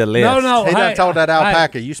 just made the list. No. He done hey, told that hey,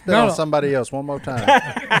 alpaca, you spit no, on no. somebody else one more time.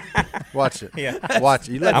 Watch it. Yeah. Watch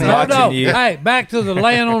it. You let I'm me- watching you. Hey, back to the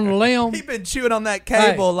laying on the limb. He been chewing on that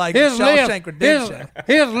Hey, cable like his Shawshank list- Redemption.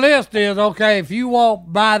 His list is, okay, if you walk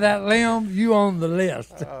by that limb, you on the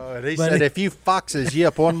list. And he But said, he- if you foxes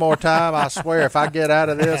yip one more time, I swear, if I get out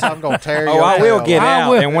of this, I'm going to tear you Oh, I will get I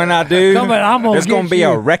out. will. And when I do, Come on, I'm gonna there's going to get be you.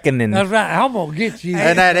 a reckoning. That's right. I'm going to get you.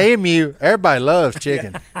 And that emu, everybody loves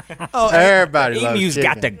chicken. Oh, Everybody loves Emu's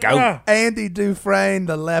chicken. got to go. Andy Dufresne,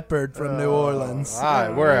 the leopard from New Orleans. All right,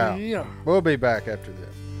 we're out. Yeah. We'll be back after this.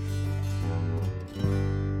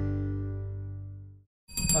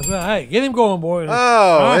 That's right. Hey, get him going, boy. Oh,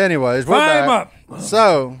 Huh? anyways, we're Fire him back. up.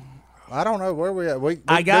 So, I don't know where we at.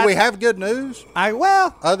 Do we have good news? I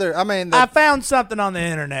found something on the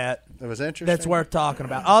internet that was interesting. that's worth talking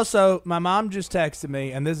about. Also, my mom just texted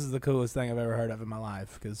me, and this is the coolest thing I've ever heard of in my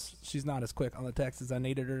life because she's not as quick on the text as I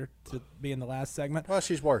needed her to be in the last segment. Well,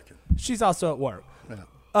 she's working. She's also at work.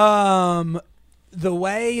 Yeah. The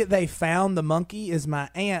way they found the monkey is my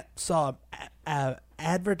aunt saw a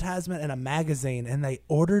advertisement in a magazine, and they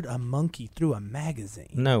ordered a monkey through a magazine.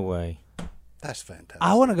 No way. That's fantastic.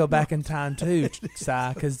 I want to go back in time too, Si,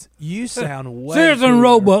 because you sound way. Sears and cooler.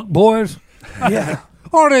 Roebuck, boys. Yeah.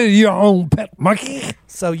 Order your own pet monkey.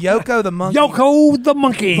 So Yoko the monkey Yoko the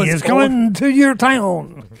monkey Was is coming to your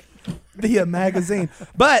town. via magazine.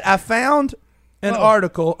 But I found an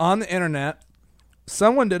article on the internet.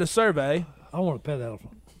 Someone did a survey. I want a pet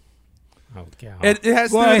elephant. Oh, God. It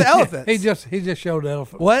has to do with elephants. He just showed the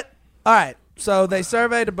elephant. What? All right. So they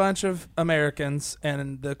surveyed a bunch of Americans,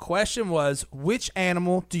 and the question was, which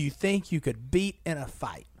animal do you think you could beat in a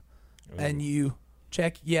fight? And you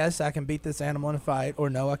check, yes, I can beat this animal in a fight, or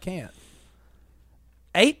no, I can't.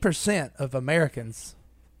 8% of Americans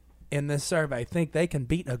in this survey think they can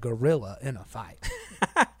beat a gorilla in a fight.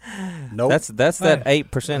 Nope. That's that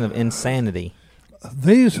 8% of insanity.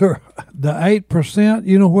 These are the 8%.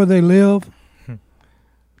 You know where they live?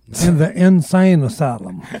 In the insane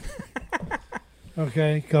asylum.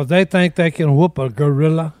 Okay, because they think they can whoop a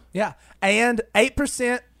gorilla. Yeah. And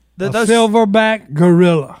 8%, A those silverback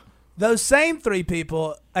gorilla. Those same 3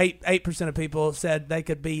 people, 8% of people said they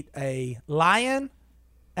could beat a lion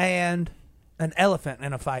and an elephant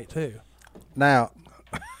in a fight too. Now,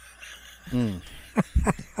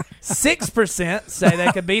 6% say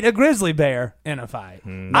they could beat a grizzly bear in a fight.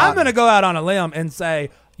 I'm going to go out on a limb and say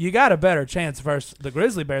you got a better chance versus the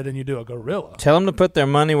grizzly bear than you do a gorilla. Tell them to put their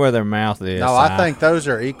money where their mouth is. no, I think those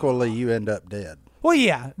are equally, you end up dead. Well,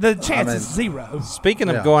 yeah, the chance is 0. Speaking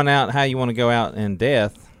of Yeah. going out, how you want to go out in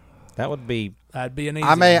death, that would be That'd be an easy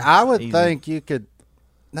I mean, one. I would Easy. think you could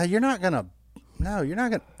No, you're not gonna. No, you're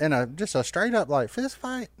not gonna. In a just a straight up like fist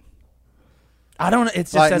fight. I don't.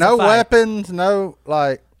 It's just Like says no a fight. weapons, no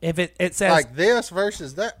like If it says like this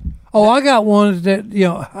versus that. Oh, I got ones that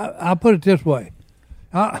I put it this way.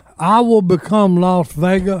 I will become Las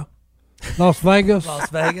Vegas, Las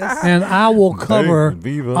Vegas. and I will cover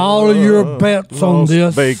all of your bets on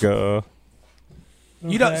this. Vegas.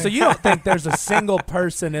 You don't. So you don't think there's a single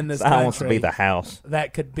person in this I wants to country be the house.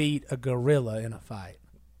 that could beat a gorilla in a fight?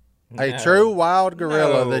 A true wild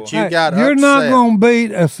gorilla No. that you Hey, got you're upset. not going to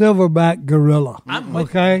beat a silverback gorilla.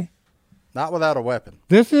 Okay? Not without a weapon.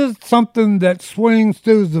 This is something that swings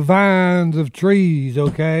through the vines of trees,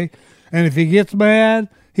 okay? And if he gets mad,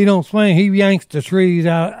 he don't swing. He yanks the trees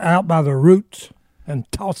out by the roots and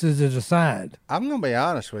tosses it aside. I'm gonna be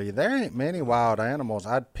honest with you. There ain't many wild animals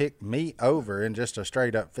I'd pick me over in just a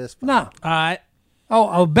straight up fist fight. No. All right.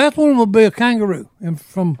 Oh, the best one would be a kangaroo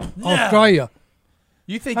from Australia.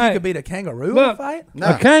 You think Hey, you could beat a kangaroo in a Look, fight? No.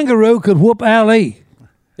 a kangaroo could whoop Ali.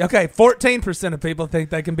 Okay, 14% of people think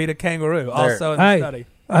they can beat a kangaroo. Also in the study.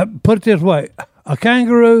 Put it this way: a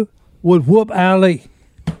kangaroo would whoop Ali.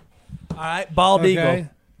 All right, bald eagle. Okay?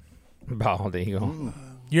 Bald eagle.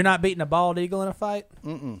 You're not beating a bald eagle in a fight?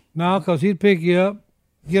 No, because he'd pick you up,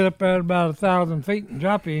 get up at about 1,000 feet, and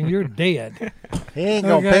drop you, and you're dead. He ain't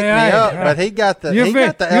gonna Okay, pick me hey, up, hey. but he got the You're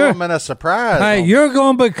element of surprise. Hey, on you're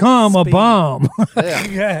going to become a Speed. bomb. Yeah.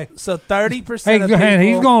 Okay. So 30% Hey, of people and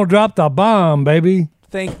he's going to drop the bomb, baby.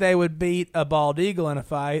 think they would beat a bald eagle in a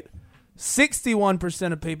fight.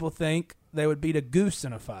 61% of people think they would beat a goose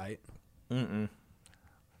in a fight.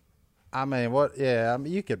 I mean, what? Yeah, I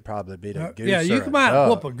mean, you could probably beat a goose. Yeah, you or can might dove.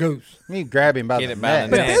 whoop a goose. You grab him by Get the it by neck.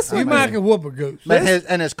 the But neck. this You one, might can whoop a goose. But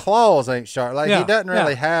his claws ain't sharp. Like Yeah, he doesn't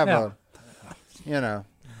really yeah, have yeah.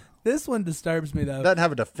 this one disturbs me though. doesn't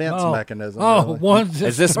have a defense mechanism. Oh, really. one's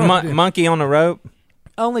Is this just monkey on the rope?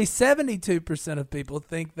 Only 72% of people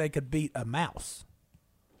think they could beat a mouse.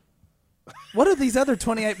 What are these other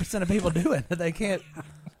 28% of people doing that they can't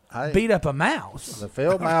Hey, beat up a mouse? the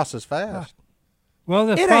field mouse is fast. Well,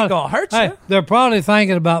 It ain't gonna hurt Hey, you. they're probably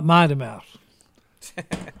thinking about Mighty Mouse.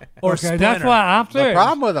 Or Okay, Splinter. that's why I'm The serious.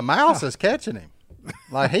 problem with a mouse is catching him.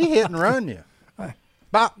 Like he hit and run you.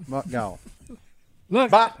 Bop, gone.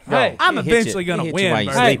 Look, Bop, hey, I'm He hit eventually you- going he to hit you win while you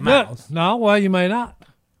versus hey, sleep. look. mouse. No, well, you may not,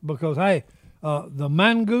 because hey, the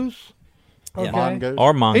mongoose. Okay, Mongoose.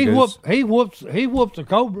 Or mongoose? he whoops a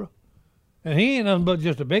cobra, and he ain't nothing but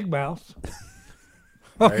just a big mouse.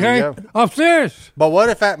 Okay, go. I'm serious. But what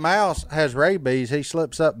if that mouse has rabies? He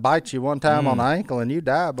slips up, bites you one time on the ankle, and you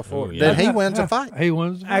die before. Ooh, yeah. Then he wins a fight. He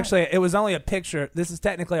wins. Actually, it was only a picture. This is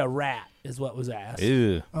technically a rat, is what was asked.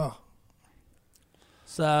 Ew.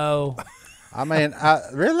 So, I mean,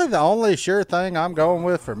 really the only sure thing I'm going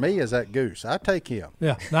with for me is that goose. I take him.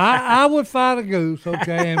 Yeah, now I would fight a goose,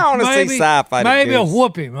 okay, and I wanna see maybe, Si fight a maybe goose.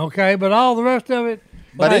 whoop him, okay, but all the rest of it.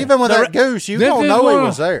 But hey, even with that goose, you this don't is know he one of-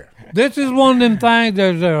 was there. This is one of them things.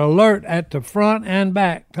 There's an alert at the front and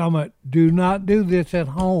back. Talking about, do not do this at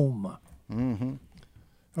home. Mm-hmm.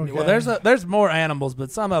 Okay. well, there's more animals,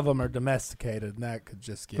 but some of them are domesticated, and that could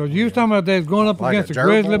just get Because you was weird. talking about they was going up Like against a gerbil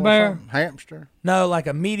grizzly or bear. something, hamster, No, like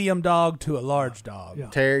a medium dog to a large dog. Yeah.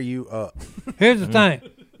 tear you up. Here's the thing.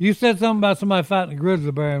 You said something about somebody fighting a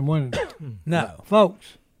grizzly bear and winning. No.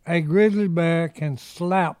 Folks, a grizzly bear can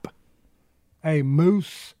slap a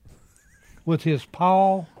moose with his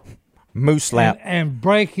paw Moose slap. and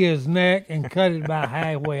break his neck and cut it about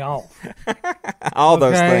halfway off. All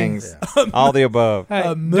those Okay. things. All the above. Hey,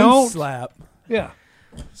 A moose don't, slap. Yeah.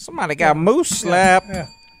 Somebody got moose slap.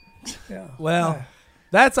 Yeah. Well,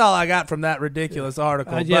 that's all I got from that ridiculous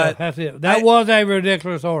article. Yeah, but that's it. That was a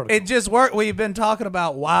ridiculous article. it just worked. We've been talking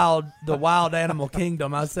about the wild animal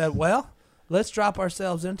kingdom. I said, well, let's drop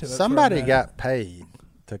ourselves into it. for a Somebody minute. got paid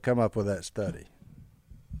to come up with that study.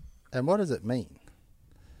 And what does it mean?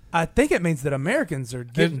 I think it means that Americans are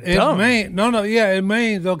getting It dumb. means it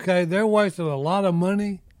means okay. They're wasting a lot of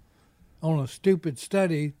money on a stupid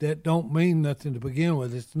study that don't mean nothing to begin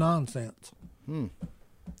with. It's nonsense. Sounds,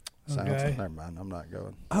 Okay. never mind. I'm not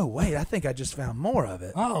going. Oh wait, I think I just found more of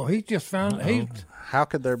it. Oh, he just found he. How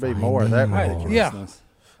could there be more of that Hey, ridiculousness?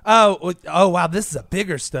 yeah. Oh wow, this is a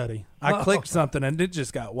bigger study. I clicked something and it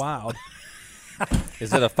just got wild.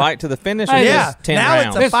 Is it a fight to the finish or Hey, Yeah, just 10 now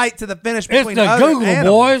rounds? it's a fight to the finish It's between the other Google animals.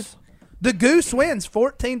 boys. The goose wins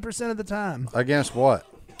 14% of the time. Against what?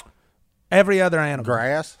 Every other animal.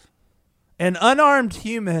 Grass? An unarmed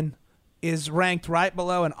human is ranked right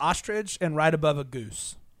below an ostrich and right above a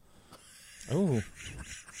goose. Ooh.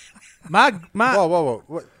 My Whoa.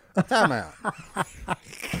 What? Time out.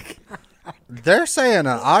 They're saying an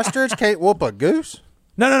ostrich can't whoop a goose?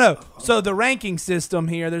 No. So the ranking system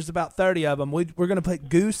here, there's about 30 of them. We're going to put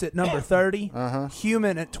goose at number 30,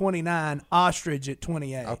 human at 29, ostrich at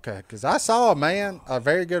 28. Okay, because I saw a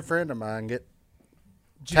very good friend of mine, get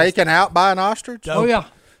taken out by an ostrich. Oh, yeah.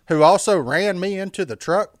 Who also ran me into the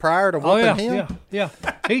truck prior to whooping him. Yeah.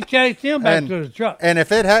 He chased him back to the truck. And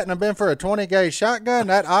if it hadn't have been for a 20-gauge shotgun,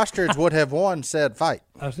 that ostrich would have won said fight.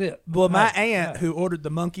 That's it. Well, my aunt, who ordered the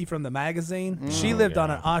monkey from the magazine, she lived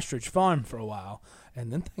on an ostrich farm for a while,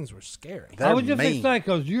 and them things were scary. I was just going to say,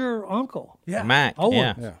 because your uncle, Mac.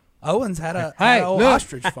 Owen. Yeah. Owens had an old look.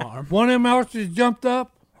 ostrich farm. One of them ostriches jumped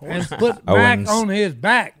up and put Mac Owens. on his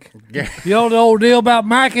back. You know the old deal about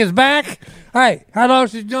Mac his back? Hey, that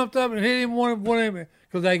ostrich jumped up and hit him one of them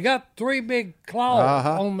because they got 3 big claws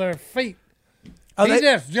on their feet. He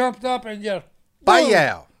just jumped up and just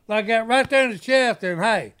Bow. like that right there in the chest. And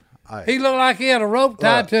hey, he looked like he had a rope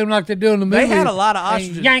tied to him like they do in the movie. They had a lot of and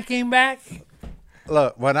ostriches. yank him back.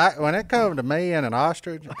 Look, when it come to me and an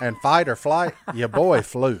ostrich and fight or flight, your boy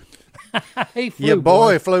flew. He flew, Your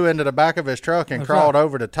boy flew into the back of his truck and That's crawled right.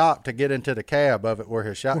 over the top to get into the cab of it where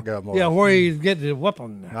his shotgun was. Yeah, where he's getting the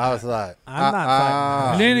weapon. I was like, I'm not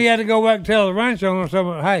fighting. And then he had to go back and tell the ranch owner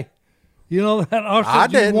something. Hey, you know that ostrich I you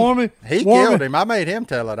didn't. warned me? He warned killed me? him. I made him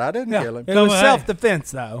tell it. I didn't kill him. It was Hey.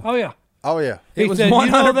 self-defense, though. Oh, yeah. Oh, yeah. He It was said, 100%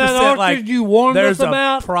 you know that ostrich like you warned there's us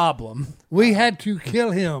about? a problem. We had to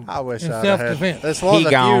kill him I wish in I'd have had. self-defense. That's one He of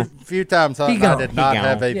the gone. few times I gone. did He not gone.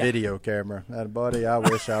 have a Yeah. video camera. And, buddy, I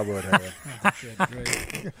wish I would have.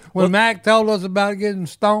 When Mac told us about getting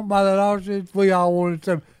stomped by that ostrich, we all wanted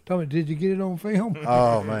to tell me, did you get it on film?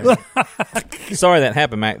 Oh, man. Sorry that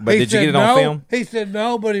happened, Mac. But He did you said get it on no. film? He said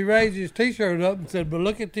no, but he raised his T-shirt up and said, but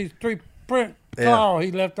look at these 3 print Yeah. claw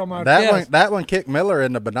he left on my That chest. that one kicked Miller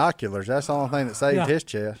in the binoculars. That's the only thing that saved Yeah. his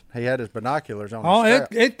chest. He had his binoculars on Oh, his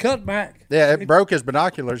strap. it cut Mac. Yeah, it broke his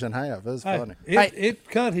binoculars in half. It was Hey, funny. it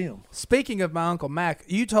cut him. Speaking of my Uncle Mac,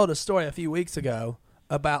 you told a story a few weeks ago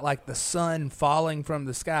about like the sun falling from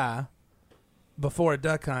the sky before a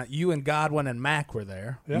duck hunt. You and Godwin and Mac were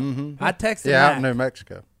there. Yeah. I texted Yeah, out Mac. in New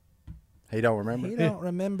Mexico. He don't remember. He don't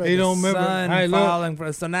remember He the don't remember. sun Hey, look. falling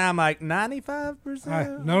from. So now I'm like 95%. Hey,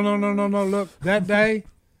 no. Look, that day,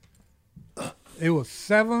 it was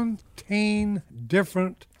 17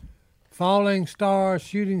 different falling stars,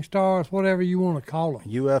 shooting stars, whatever you want to call them.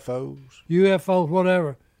 UFOs. UFOs,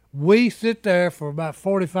 whatever. We sit there for about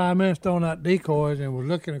 45 minutes throwing out decoys and we're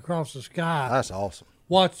looking across the sky, That's awesome.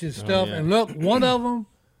 watching stuff. yeah. And look, one of them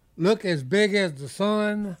looked as big as the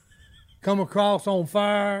sun, come across on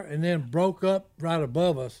fire, and then broke up right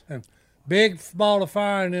above us. And big ball of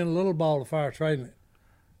fire and then a little ball of fire trailing it.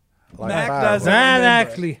 Like Mac fireworks. doesn't- That remember.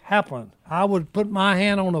 actually happened. I would put my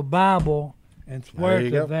hand on a Bible and swear There you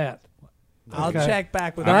to go. that. I'll Okay. check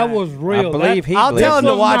back with That Mac. was real. I believe That- he I'll believes tell him it.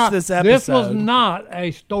 to watch not- this This was episode. not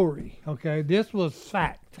a story, okay? This was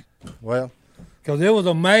fact. Well, Because it was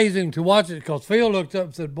amazing to watch it because Phil looked up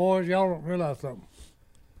and said, boys, y'all don't realize something.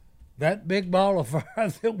 That big ball of fire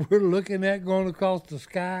that we're looking at going across the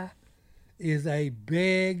sky is a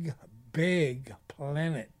big, big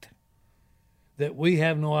planet that we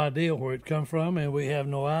have no idea where it come from and we have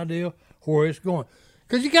no idea where it's going.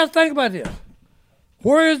 Because you got to think about this.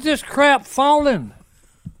 Where is this crap falling?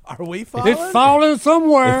 Are we falling? It's falling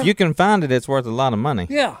somewhere. If you can find it, it's worth a lot of money.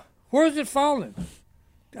 Yeah. Where is it falling?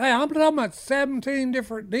 Hey, I'm talking about 17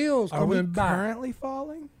 different deals Are we coming by. currently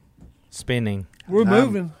falling? Spinning. We're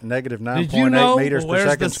moving. Negative Did you 9.8 know- meters Well, per where's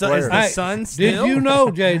second the sun- is squared. the sun still? Did you know,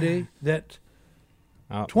 JD, that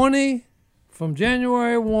Oh. 20 from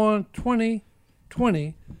January 1,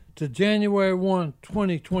 2020 to January 1,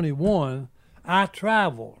 2021, I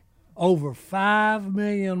traveled over 5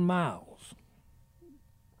 million miles.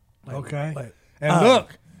 Okay? wait. And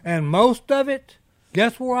look, and most of it,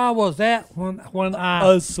 guess where I was at when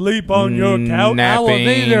I Asleep on your couch? I was Napping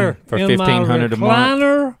either for in my $1,500 a month.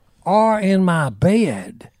 recliner or in my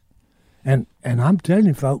bed. And I'm telling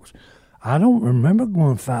you, folks, I don't remember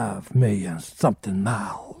going 5 million something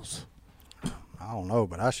miles. I don't know,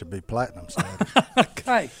 but I should be platinum status.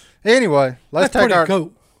 Okay, Anyway, let's that's take pretty our.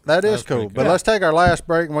 cool. That is cool. But let's take our last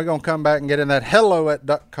break, and we're going to come back and get in that hello at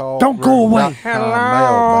duck call. Don't go away.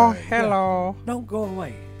 Hello. Don't go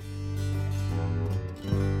away.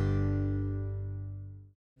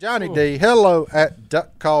 Johnny D, hello at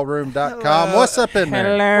duckcallroom.com. What's up in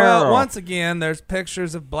there? Well, once again, there's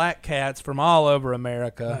pictures of black cats from all over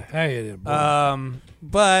America. Hey, it is. boy.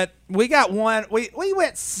 But we got one. We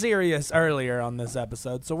went serious earlier on this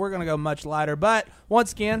episode, so we're going to go much lighter. But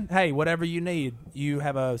once again, hey, whatever you need. You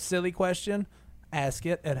have a silly question, ask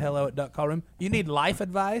it at hello at Duck Call Room. You need life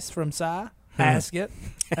advice from Si? Ask it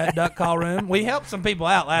at Duck Call Room. We helped some people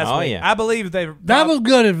out last week. yeah. I believe That was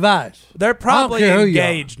good advice. they're probably care who you are.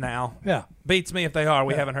 engaged now. Yeah. Beats me if they are.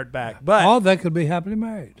 We haven't heard back. But Or they could be happily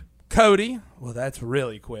married. Cody, well, that's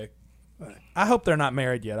really quick. I hope they're not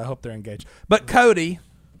married yet. I hope they're engaged. But Cody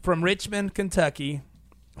from Richmond, Kentucky,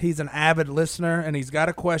 he's an avid listener, and he's got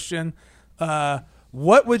a question.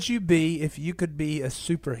 What would you be if you could be a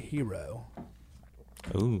superhero?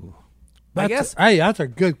 Ooh. I guess, That's a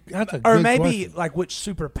good or maybe question. like which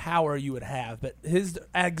superpower you would have. But his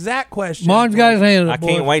exact question. Martin's got his hand up, I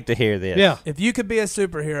can't boys. wait to hear this. Yeah. If you could be a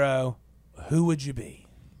superhero, who would you be?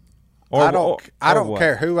 Or, I don't what?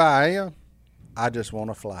 care who I am. I just want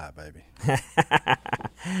to fly, baby.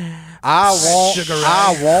 I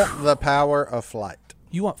want the power of flight.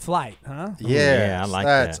 You want flight, huh? Yeah, I like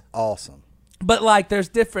that's that. awesome. But like, there's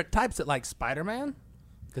different types of like Spider-Man.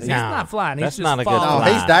 Because he's not flying. He's that's just not a good falling. No,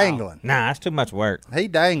 fly. he's dangling. Nah, that's too much work. He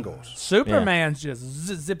dangles. Superman's just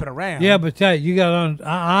zipping around. Yeah, but you got to.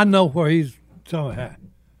 I know where he's talking about.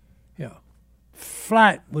 Yeah,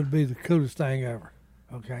 flight would be the coolest thing ever.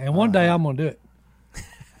 Okay, and one day I'm gonna do it.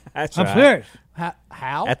 That's I'm right. serious.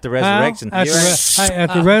 How? At the resurrection. At You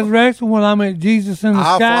at the resurrection when I meet Jesus in the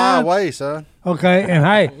I'll sky. fly away, son. Okay, and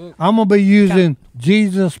hey, I'm gonna be using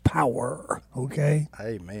Jesus' power. Okay.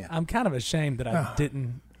 Amen. I'm kind of ashamed that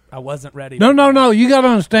I wasn't ready. No. You got to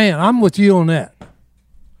understand. I'm with you on that.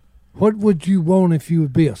 What would you want if you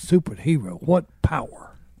would be a superhero? What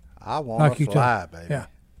power? I want Like to you fly, told- baby. Yeah.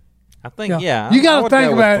 I think, yeah. You I got to would think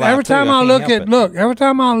go with about it. fly, Every too. time I can't look help at it. every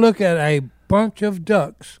time I look at a bunch of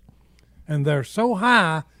ducks, and they're so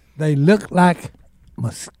high they look like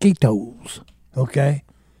mosquitoes. Okay,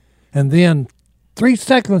 and then 3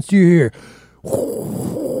 seconds you hear,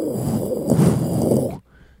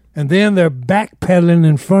 and then they're backpedaling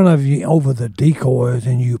in front of you over the decoys,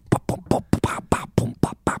 and you.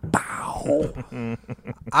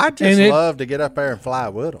 I just And it- love to get up there and fly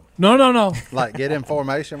with them. No. Like, get in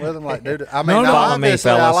formation with them. Like, dude, I mean, No, no. Follow me,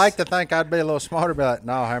 obviously, I fellas. like to think I'd be a little smarter. Be like,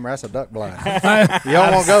 no, Hammer, that's a duck blind. I, You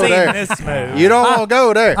don't want to go Seen there. this move. You don't want to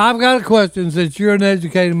go there. I've got a question since you're an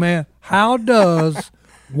educated man. How does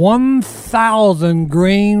 1,000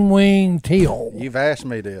 green winged teal You've asked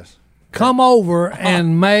me this. come over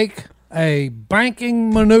and make a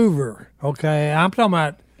banking maneuver? Okay, I'm talking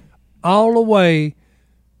about all the way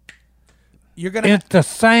You're gonna. at the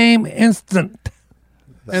same instant.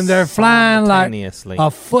 And they're flying like Simultaneously.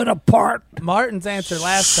 a foot apart. Martin's answer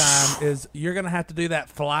last time is you're gonna have to do that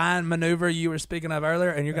flying maneuver you were speaking of earlier,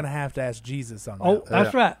 and you're gonna have to ask Jesus on that. Oh,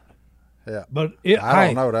 that's right. Yeah. But I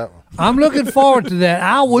don't know that one. I'm looking forward to that.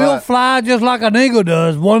 I will But- fly just like an eagle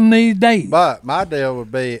does one of these days. But my deal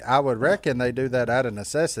would be, I would reckon they do that out of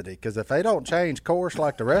necessity. Because if they don't change course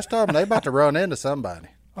like the rest of them, they about to run into somebody.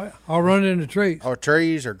 I'll run in the trees. Or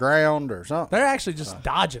trees or ground or something. They're actually just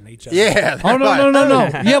dodging each other. Yeah. Oh no!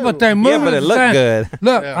 Yeah, but they move. Yeah, but it looked good.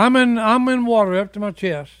 Look, I'm in water up to my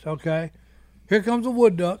chest. Okay, here comes a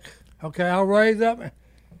wood duck. Okay, I'll raise up,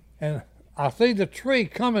 and I see the tree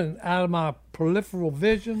coming out of my peripheral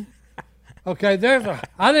vision. Okay,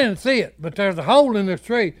 I didn't see it, but there's a hole in the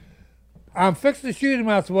tree. I'm fixing to shoot him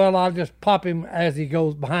out. So well, I'll just pop him as he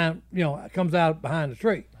goes behind. Comes out behind the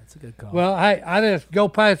tree. That's a good call. Well, hey, I just go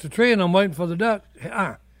past the tree and I'm waiting for the duck.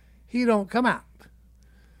 He don't come out.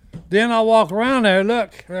 Then I walk around there.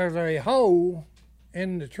 Look, there's a hole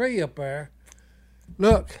in the tree up there.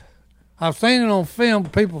 Look, I've seen it on film,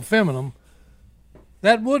 people filming them.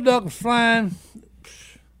 That wood duck was flying.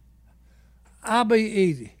 I'll be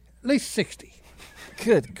easy, at least 60.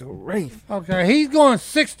 Good grief. Okay, he's going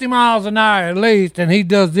 60 miles an hour at least, and he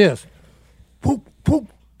does this. Poop, poop,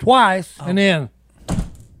 twice, and then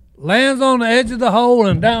lands on the edge of the hole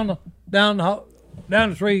and down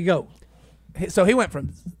the tree he goes. So he went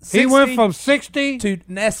from 60 He went from 60 to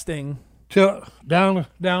nesting. to down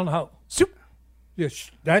the hole. Shoop.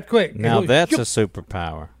 Just that quick. Now It goes, that's a shoop.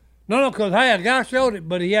 superpower. No, because hey, a guy showed it,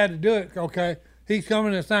 but he had to do it. Okay, he's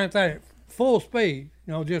coming the same thing, full speed.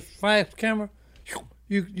 Just fast camera.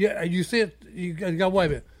 You see it. You got wait a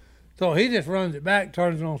minute. So he just runs it back,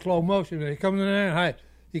 turns it on slow motion, and he comes in there and hey,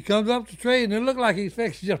 he comes up the tree and it looked like he's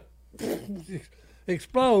fixing to just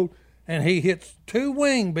explode, and he hits 2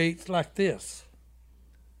 wing beats like this.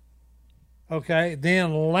 Okay,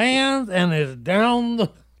 then lands and is down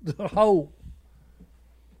the hole.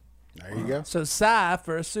 There you go. So Cy,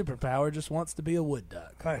 for a superpower, just wants to be a wood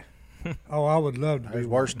duck. Hey, I would love to be There's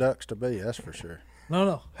one. worse ducks to be, that's for sure.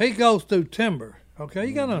 No, he goes through timber. Okay,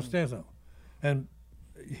 you gotta understand something. And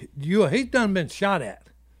he's done been shot at.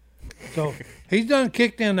 So he's done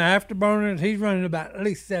kicked in the afterburners. He's running about at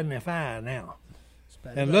least 75 now.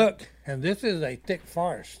 And look, and this is a thick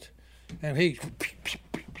forest. and he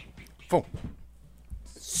Boom.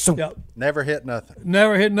 yep, Never hit nothing.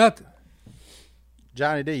 never hit nothing.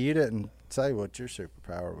 Johnny D, you didn't say what your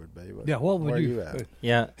superpower would be. Yeah, what would where you? at?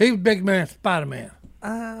 Yeah. He was big man, Spider-Man,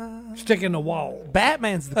 stick in the wall.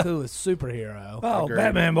 Batman's the coolest superhero. Oh, Agreed.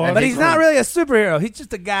 Batman boy! And But he's not really a superhero. He's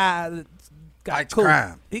just a guy that's got Fights cool.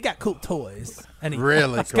 crime. He got cool toys, and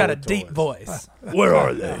Really he's got a cool deep toys. voice. Where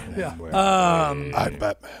are they? I'm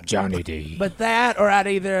Batman. Johnny D. But that, or I'd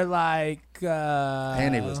either like.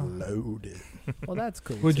 And he was loaded. Well, that's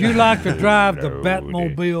cool. Would too. you like to drive the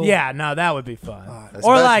Batmobile? Yeah, no, that would be fun. That's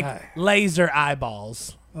Or about- like laser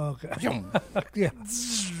eyeballs. Okay. Yeah.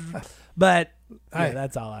 But yeah, Hey,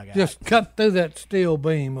 that's all I got. Just cut through that steel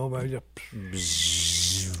beam over there.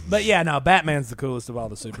 But yeah, no, Batman's the coolest of all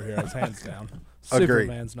the superheroes, hands down. Agreed.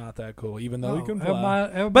 Superman's not that cool, even though he can fly.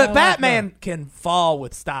 Everybody But likes Batman can fall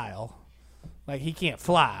with style. Like he can't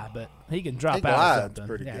fly, but he can drop He out glides of something.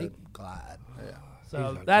 pretty yeah, he good. can glide. Yeah. So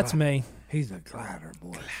He's a that's glider. me. He's a glider,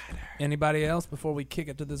 boy. Anybody else before we kick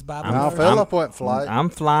it to this Bible Now, verse? Philip went flight. I'm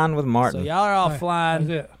flying with So Martin. y'all are all Hey, flying.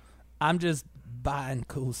 That's it. I'm just buying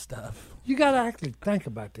cool stuff. You got to actually think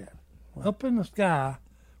about that. Up in the sky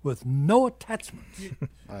with no attachments.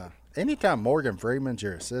 Anytime Morgan Freeman's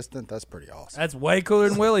your assistant, that's pretty awesome. That's way cooler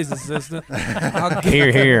than Willie's assistant.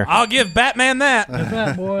 Here. I'll give Batman that. That's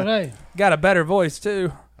right, boy. Hey, Got a better voice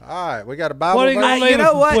too. All right, we got a Bible what are you verse. going to you leave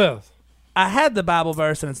know us what? with? I had the Bible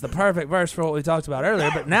verse, and it's the perfect verse for what we talked about earlier,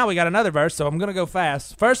 but now we got another verse, so I'm going to go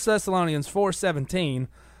fast. 1 Thessalonians 4:17.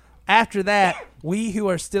 After that, we who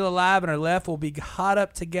are still alive and are left will be caught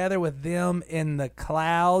up together with them in the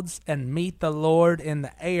clouds and meet the Lord in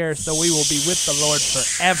the air, so we will be with the Lord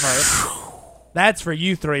forever. That's for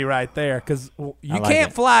you three right there, because you like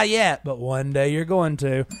can't it. fly yet, but one day you're going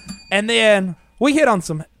to. And then we hit on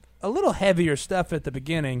a little heavier stuff at the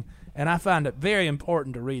beginning, and I find it very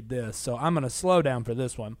important to read this, so I'm going to slow down for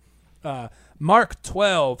this one. Mark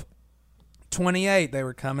 12:28, they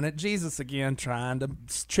were coming at Jesus again, trying to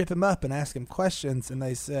trip him up and ask him questions, and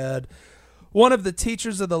they said, one of the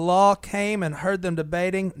teachers of the law came and heard them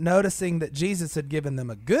debating. Noticing that Jesus had given them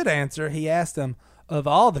a good answer, he asked them, of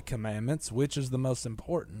all the commandments, which is the most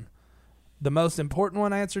important? The most important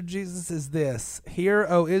one, answered Jesus, is this: Hear,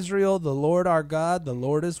 O Israel, the Lord our God, the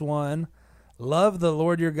Lord is one. Love the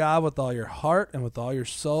Lord your God with all your heart and with all your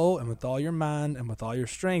soul and with all your mind and with all your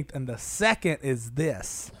strength. And the second is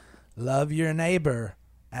this: love your neighbor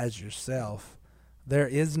as yourself. There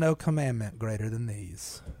is no commandment greater than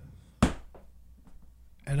these.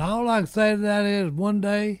 And all I can say to that is one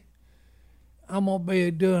day I'm going to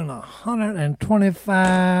be doing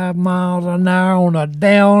 125 miles an hour on a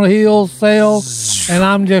downhill sail, and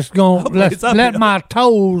I'm just going to it's uphill. let my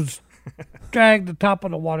toes drag the top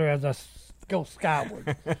of the water as I go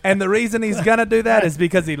skyward. And the reason he's going to do that is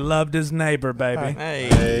because he loved his neighbor, baby. Hey.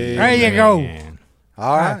 There you go. Man.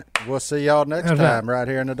 All right, we'll see y'all next How's that? time right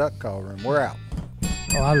here in the Duck Call Room. We're out.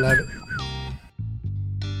 Oh, I love it.